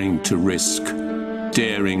 daring to risk,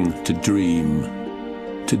 daring to dream.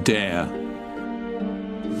 To dare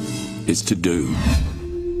is to do.